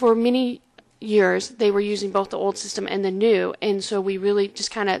for many years they were using both the old system and the new, and so we really just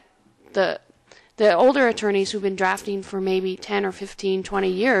kind of, the older attorneys who've been drafting for maybe 10 or 15, 20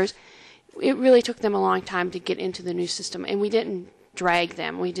 years, it really took them a long time to get into the new system, and we didn't drag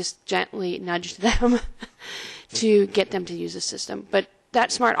them. We just gently nudged them to get them to use the system. But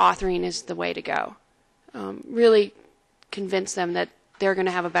that smart authoring is the way to go. Really convince them that they're going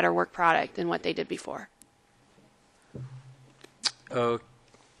to have a better work product than what they did before.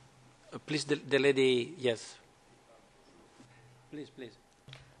 Please, the lady, yes. Please.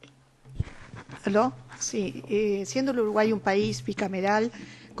 ¿Aló? Sí, siendo el Uruguay un país bicameral,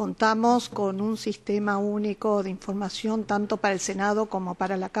 contamos con un sistema único de información tanto para el Senado como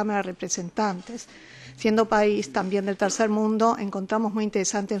para la Cámara de Representantes. Siendo país también del tercer mundo, encontramos muy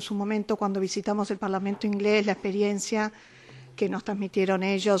interesante en su momento cuando visitamos el Parlamento inglés la experiencia que nos transmitieron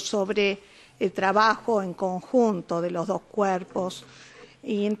ellos sobre el trabajo en conjunto de los dos cuerpos.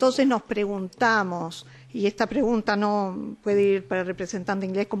 Y entonces nos preguntamos, y esta pregunta no puede ir para el representante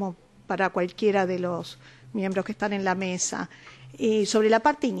inglés como para cualquiera de los miembros que están en la mesa. Y sobre la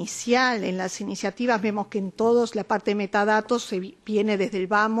parte inicial, en las iniciativas vemos que en todos la parte de metadatos se viene desde el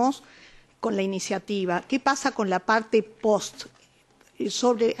vamos con la iniciativa. ¿Qué pasa con la parte post?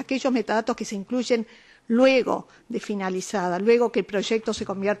 Sobre aquellos metadatos que se incluyen luego de finalizada, luego que el proyecto se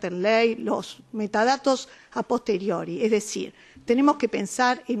convierte en ley, los metadatos a posteriori. Es decir, tenemos que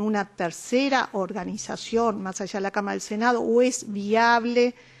pensar en una tercera organización más allá de la Cámara del Senado, o es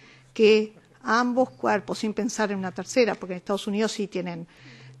viable que ambos cuerpos, sin pensar en una tercera, porque en Estados Unidos sí tienen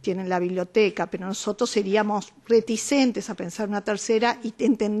la biblioteca, pero nosotros seríamos reticentes a pensar en una tercera y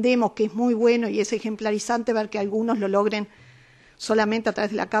entendemos que es muy bueno y es ejemplarizante ver que algunos lo logren solamente a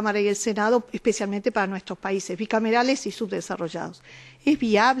través de la Cámara y el Senado, especialmente para nuestros países bicamerales y subdesarrollados. ¿Es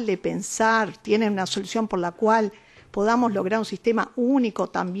viable pensar, tienen una solución por la cual podamos lograr un sistema único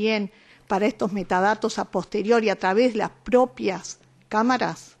también para estos metadatos a posteriori a través de las propias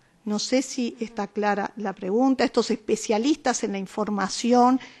cámaras? No sé si está clara la pregunta. Estos especialistas en la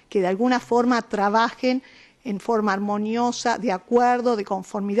información que de alguna forma trabajen en forma armoniosa, de acuerdo, de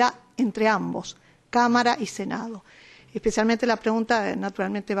conformidad entre ambos, Cámara y Senado. Especialmente la pregunta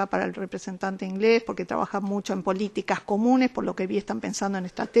naturalmente va para el representante inglés porque trabaja mucho en políticas comunes, por lo que vi están pensando en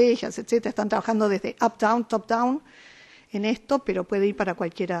estrategias, etcétera. Están trabajando desde up-down, top-down en esto, pero puede ir para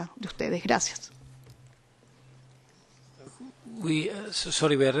cualquiera de ustedes. Gracias.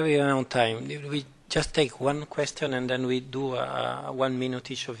 Sorry, we're really out of time. We just take one question and then we do 1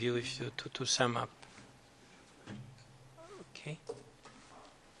 minute each of you, to sum up. Okay.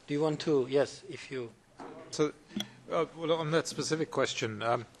 Do you want to? Yes, if you. So, well, on that specific question,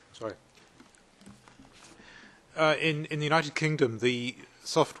 sorry. In the United Kingdom, the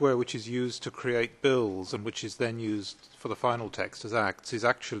software which is used to create bills and which is then used for the final text as acts is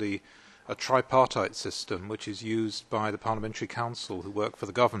actually a tripartite system which is used by the Parliamentary Council who work for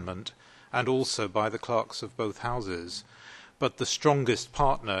the government and also by the clerks of both houses. But the strongest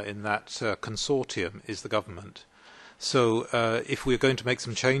partner in that consortium is the government. So if we're going to make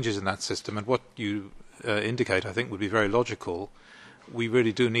some changes in that system, and what you indicate I think would be very logical, we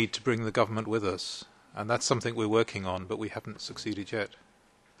really do need to bring the government with us. And that's something we're working on, but we haven't succeeded yet.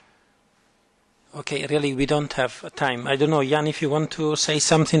 Okay, really, we don't have time. I don't know, Jan, if you want to say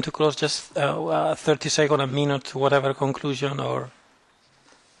something to close, just 30 seconds, a minute, whatever conclusion, or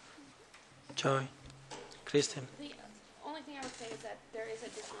Joy, Kristen. The only thing I would say is that there is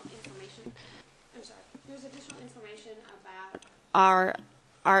additional information. I'm sorry. There's additional information about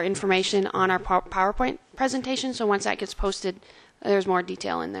our information on our PowerPoint presentation. So once that gets posted, there's more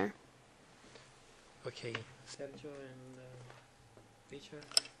detail in there. Okay, Sergio and Richard.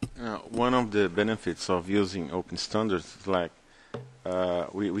 One of the benefits of using open standards is like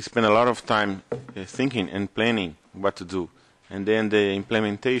we spend a lot of time thinking and planning what to do, and then the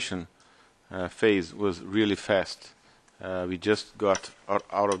implementation phase was really fast. We just got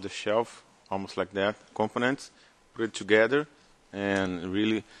out of the shelf, almost like that, components, put it together, and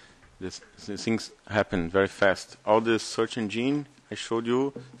really the things happen very fast. All the search engine I showed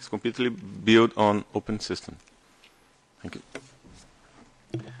you is completely built on open system. Thank you.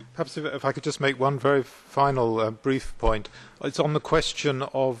 Perhaps if I could just make one very final brief point. It's on the question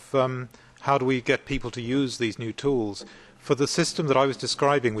of how do we get people to use these new tools. For the system that I was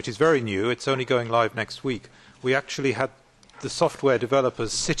describing, which is very new, it's only going live next week, we actually had the software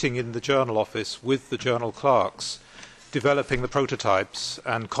developers sitting in the journal office with the journal clerks, developing the prototypes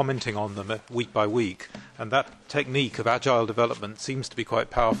and commenting on them week by week. And that technique of agile development seems to be quite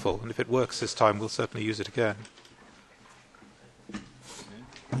powerful. And if it works this time, we'll certainly use it again.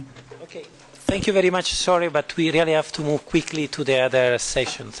 Okay, thank you very much. Sorry, but we really have to move quickly to the other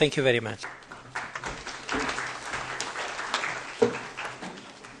session. Thank you very much.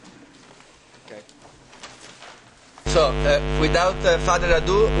 Okay. So, without further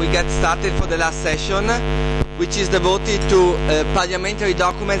ado, we get started for the last session, which is devoted to parliamentary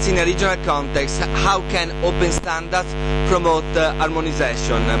documents in a regional context. How can open standards promote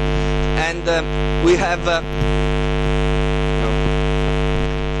harmonization? And we have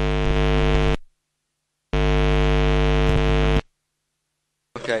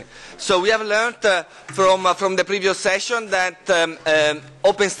Okay. So we have learned from the previous session that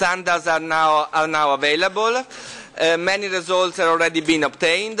open standards are now available. Many results have already been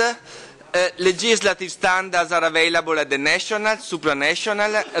obtained. Legislative standards are available at the national,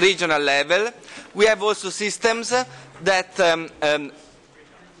 supranational, regional level. We have also systems that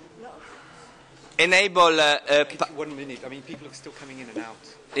enable. 1 minute. I mean, people are still coming in and out.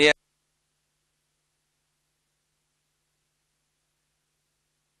 Yeah.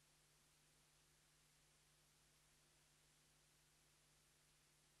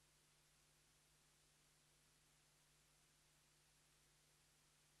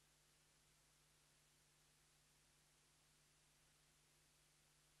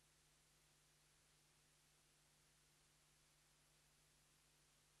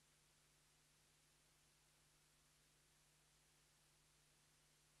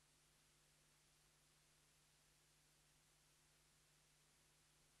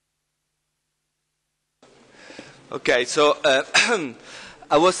 Okay, so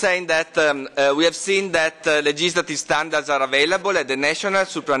I was saying that we have seen that legislative standards are available at the national,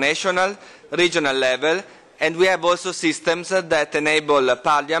 supranational, regional level, and we have also systems that enable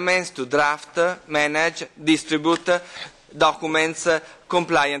parliaments to draft, manage, distribute documents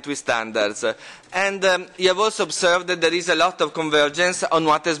compliant with standards. And you have also observed that there is a lot of convergence on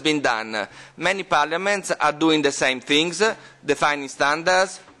what has been done. Many parliaments are doing the same things, defining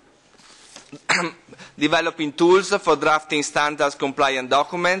standards, developing tools for drafting standards compliant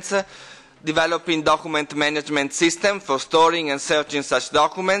documents, developing document management system for storing and searching such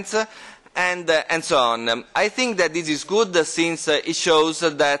documents, and so on. I think that this is good since it shows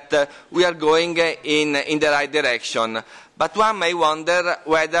that we are going in the right direction. But one may wonder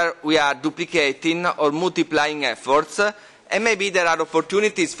whether we are duplicating or multiplying efforts, and maybe there are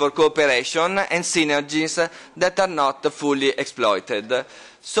opportunities for cooperation and synergies that are not fully exploited.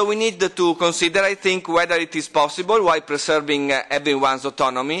 So we need to consider, I think, whether it is possible, while preserving everyone's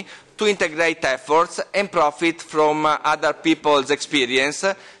autonomy, to integrate efforts and profit from other people's experience,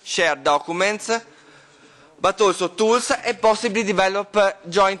 share documents, but also tools, and possibly develop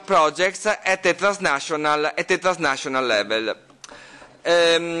joint projects at a transnational level.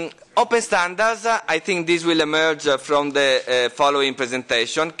 Open standards, I think this will emerge from the following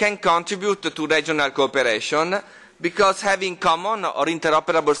presentation, can contribute to regional cooperation because having common or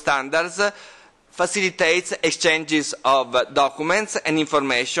interoperable standards facilitates exchanges of documents and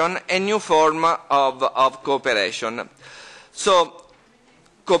information, a new form of cooperation. So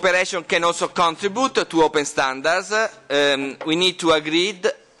cooperation can also contribute to open standards. We need to agree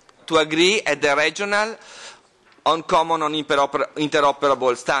at the regional on common on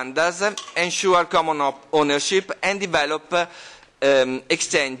interoperable standards, ensure common ownership, and develop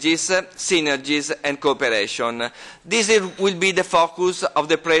exchanges, synergies, and cooperation. This will be the focus of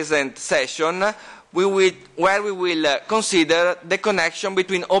the present session, where we will consider the connection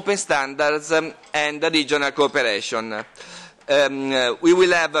between open standards and regional cooperation. We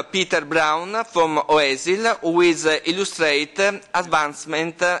will have Peter Brown from OASIL, who will illustrate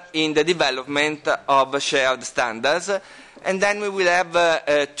advancement in the development of shared standards. And then we will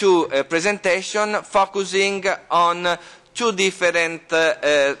have two presentations focusing on two different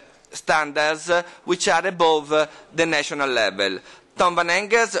standards which are above the national level. Tom Van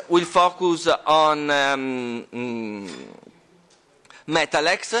Engels will focus on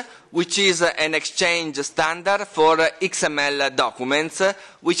Metalex, which is an exchange standard for XML documents,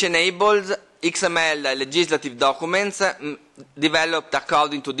 which enables XML legislative documents developed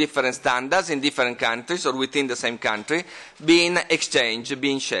according to different standards in different countries or within the same country, being exchanged,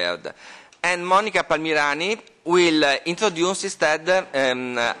 being shared. And Monica Palmirani will introduce instead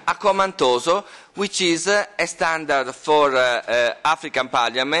Akomantoso, which is a standard for African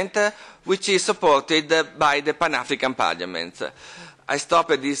Parliament, which is supported by the Pan-African Parliament. I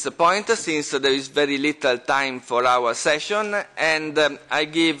stop at this point since there is very little time for our session, and I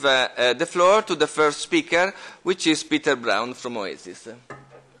give the floor to the first speaker, which is Peter Brown from Oasis.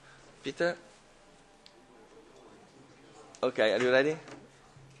 Peter? Okay, are you ready?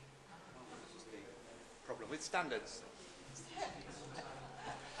 Problem with standards.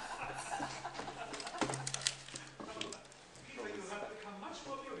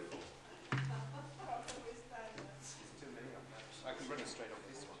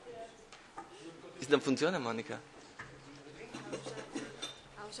 Non funziona, Monica?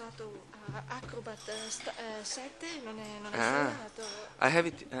 Ha usato Acrobat 7, non è funzionato. I have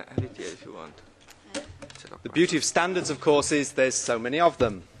it here if you want. The beauty of standards, of course, is there's so many of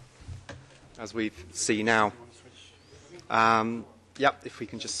them, as we see now. Yep, if we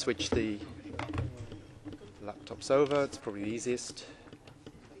can just switch the laptops over, it's probably easiest.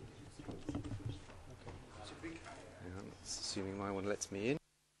 Assuming my one lets me in.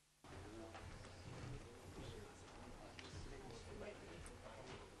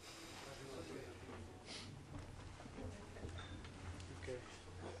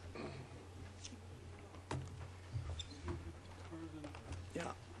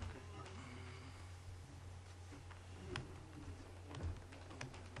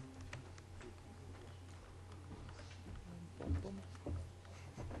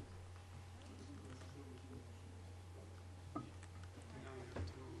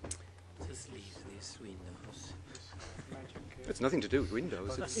 It's nothing to do with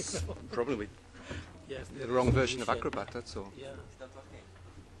Windows. It's probably the wrong version of Acrobat, that's all.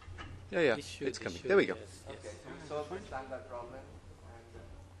 Yeah, it's coming. There we go. Standard problem.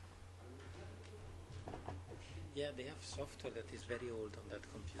 Yeah, they have software that is very old on that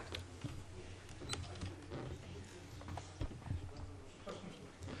computer.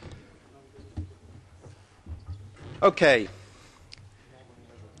 Okay.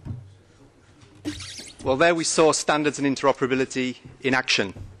 Well, there we saw standards and interoperability in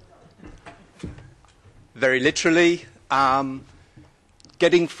action. Very literally,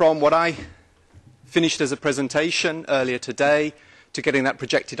 getting from what I finished as a presentation earlier today to getting that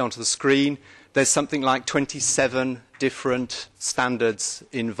projected onto the screen, there's something like 27 different standards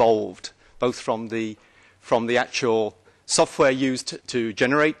involved, both from the actual software used to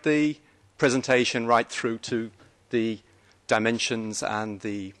generate the presentation right through to the dimensions and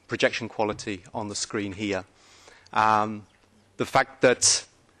the projection quality on the screen here. The fact that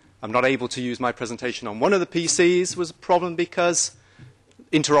I'm not able to use my presentation on one of the PCs was a problem because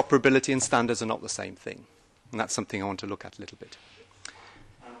interoperability and standards are not the same thing. And that's something I want to look at a little bit.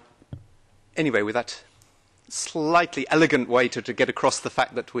 Anyway, with that slightly elegant way to get across the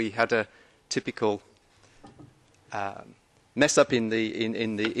fact that we had a typical mess up in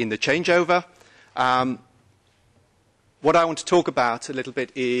the changeover, what I want to talk about a little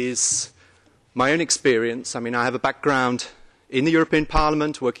bit is my own experience. I mean, I have a background in the European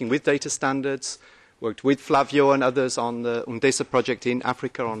Parliament working with data standards, worked with Flavio and others on the UNDESA project in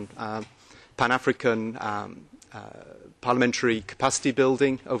Africa on Pan-African parliamentary capacity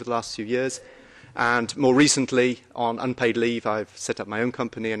building over the last few years. And more recently, on unpaid leave, I've set up my own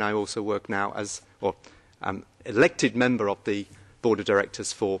company, and I also work now as, or I'm elected member of the board of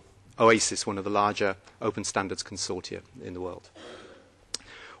directors for OASIS, one of the larger open standards consortia in the world.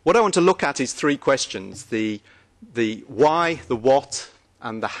 What I want to look at is three questions: the why, the what,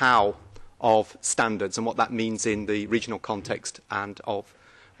 and the how of standards, and what that means in the regional context and of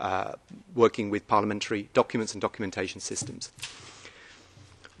working with parliamentary documents and documentation systems.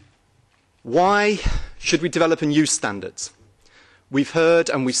 Why should we develop and use standards? We've heard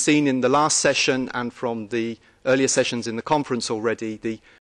and we've seen in the last session and from the earlier sessions in the conference already the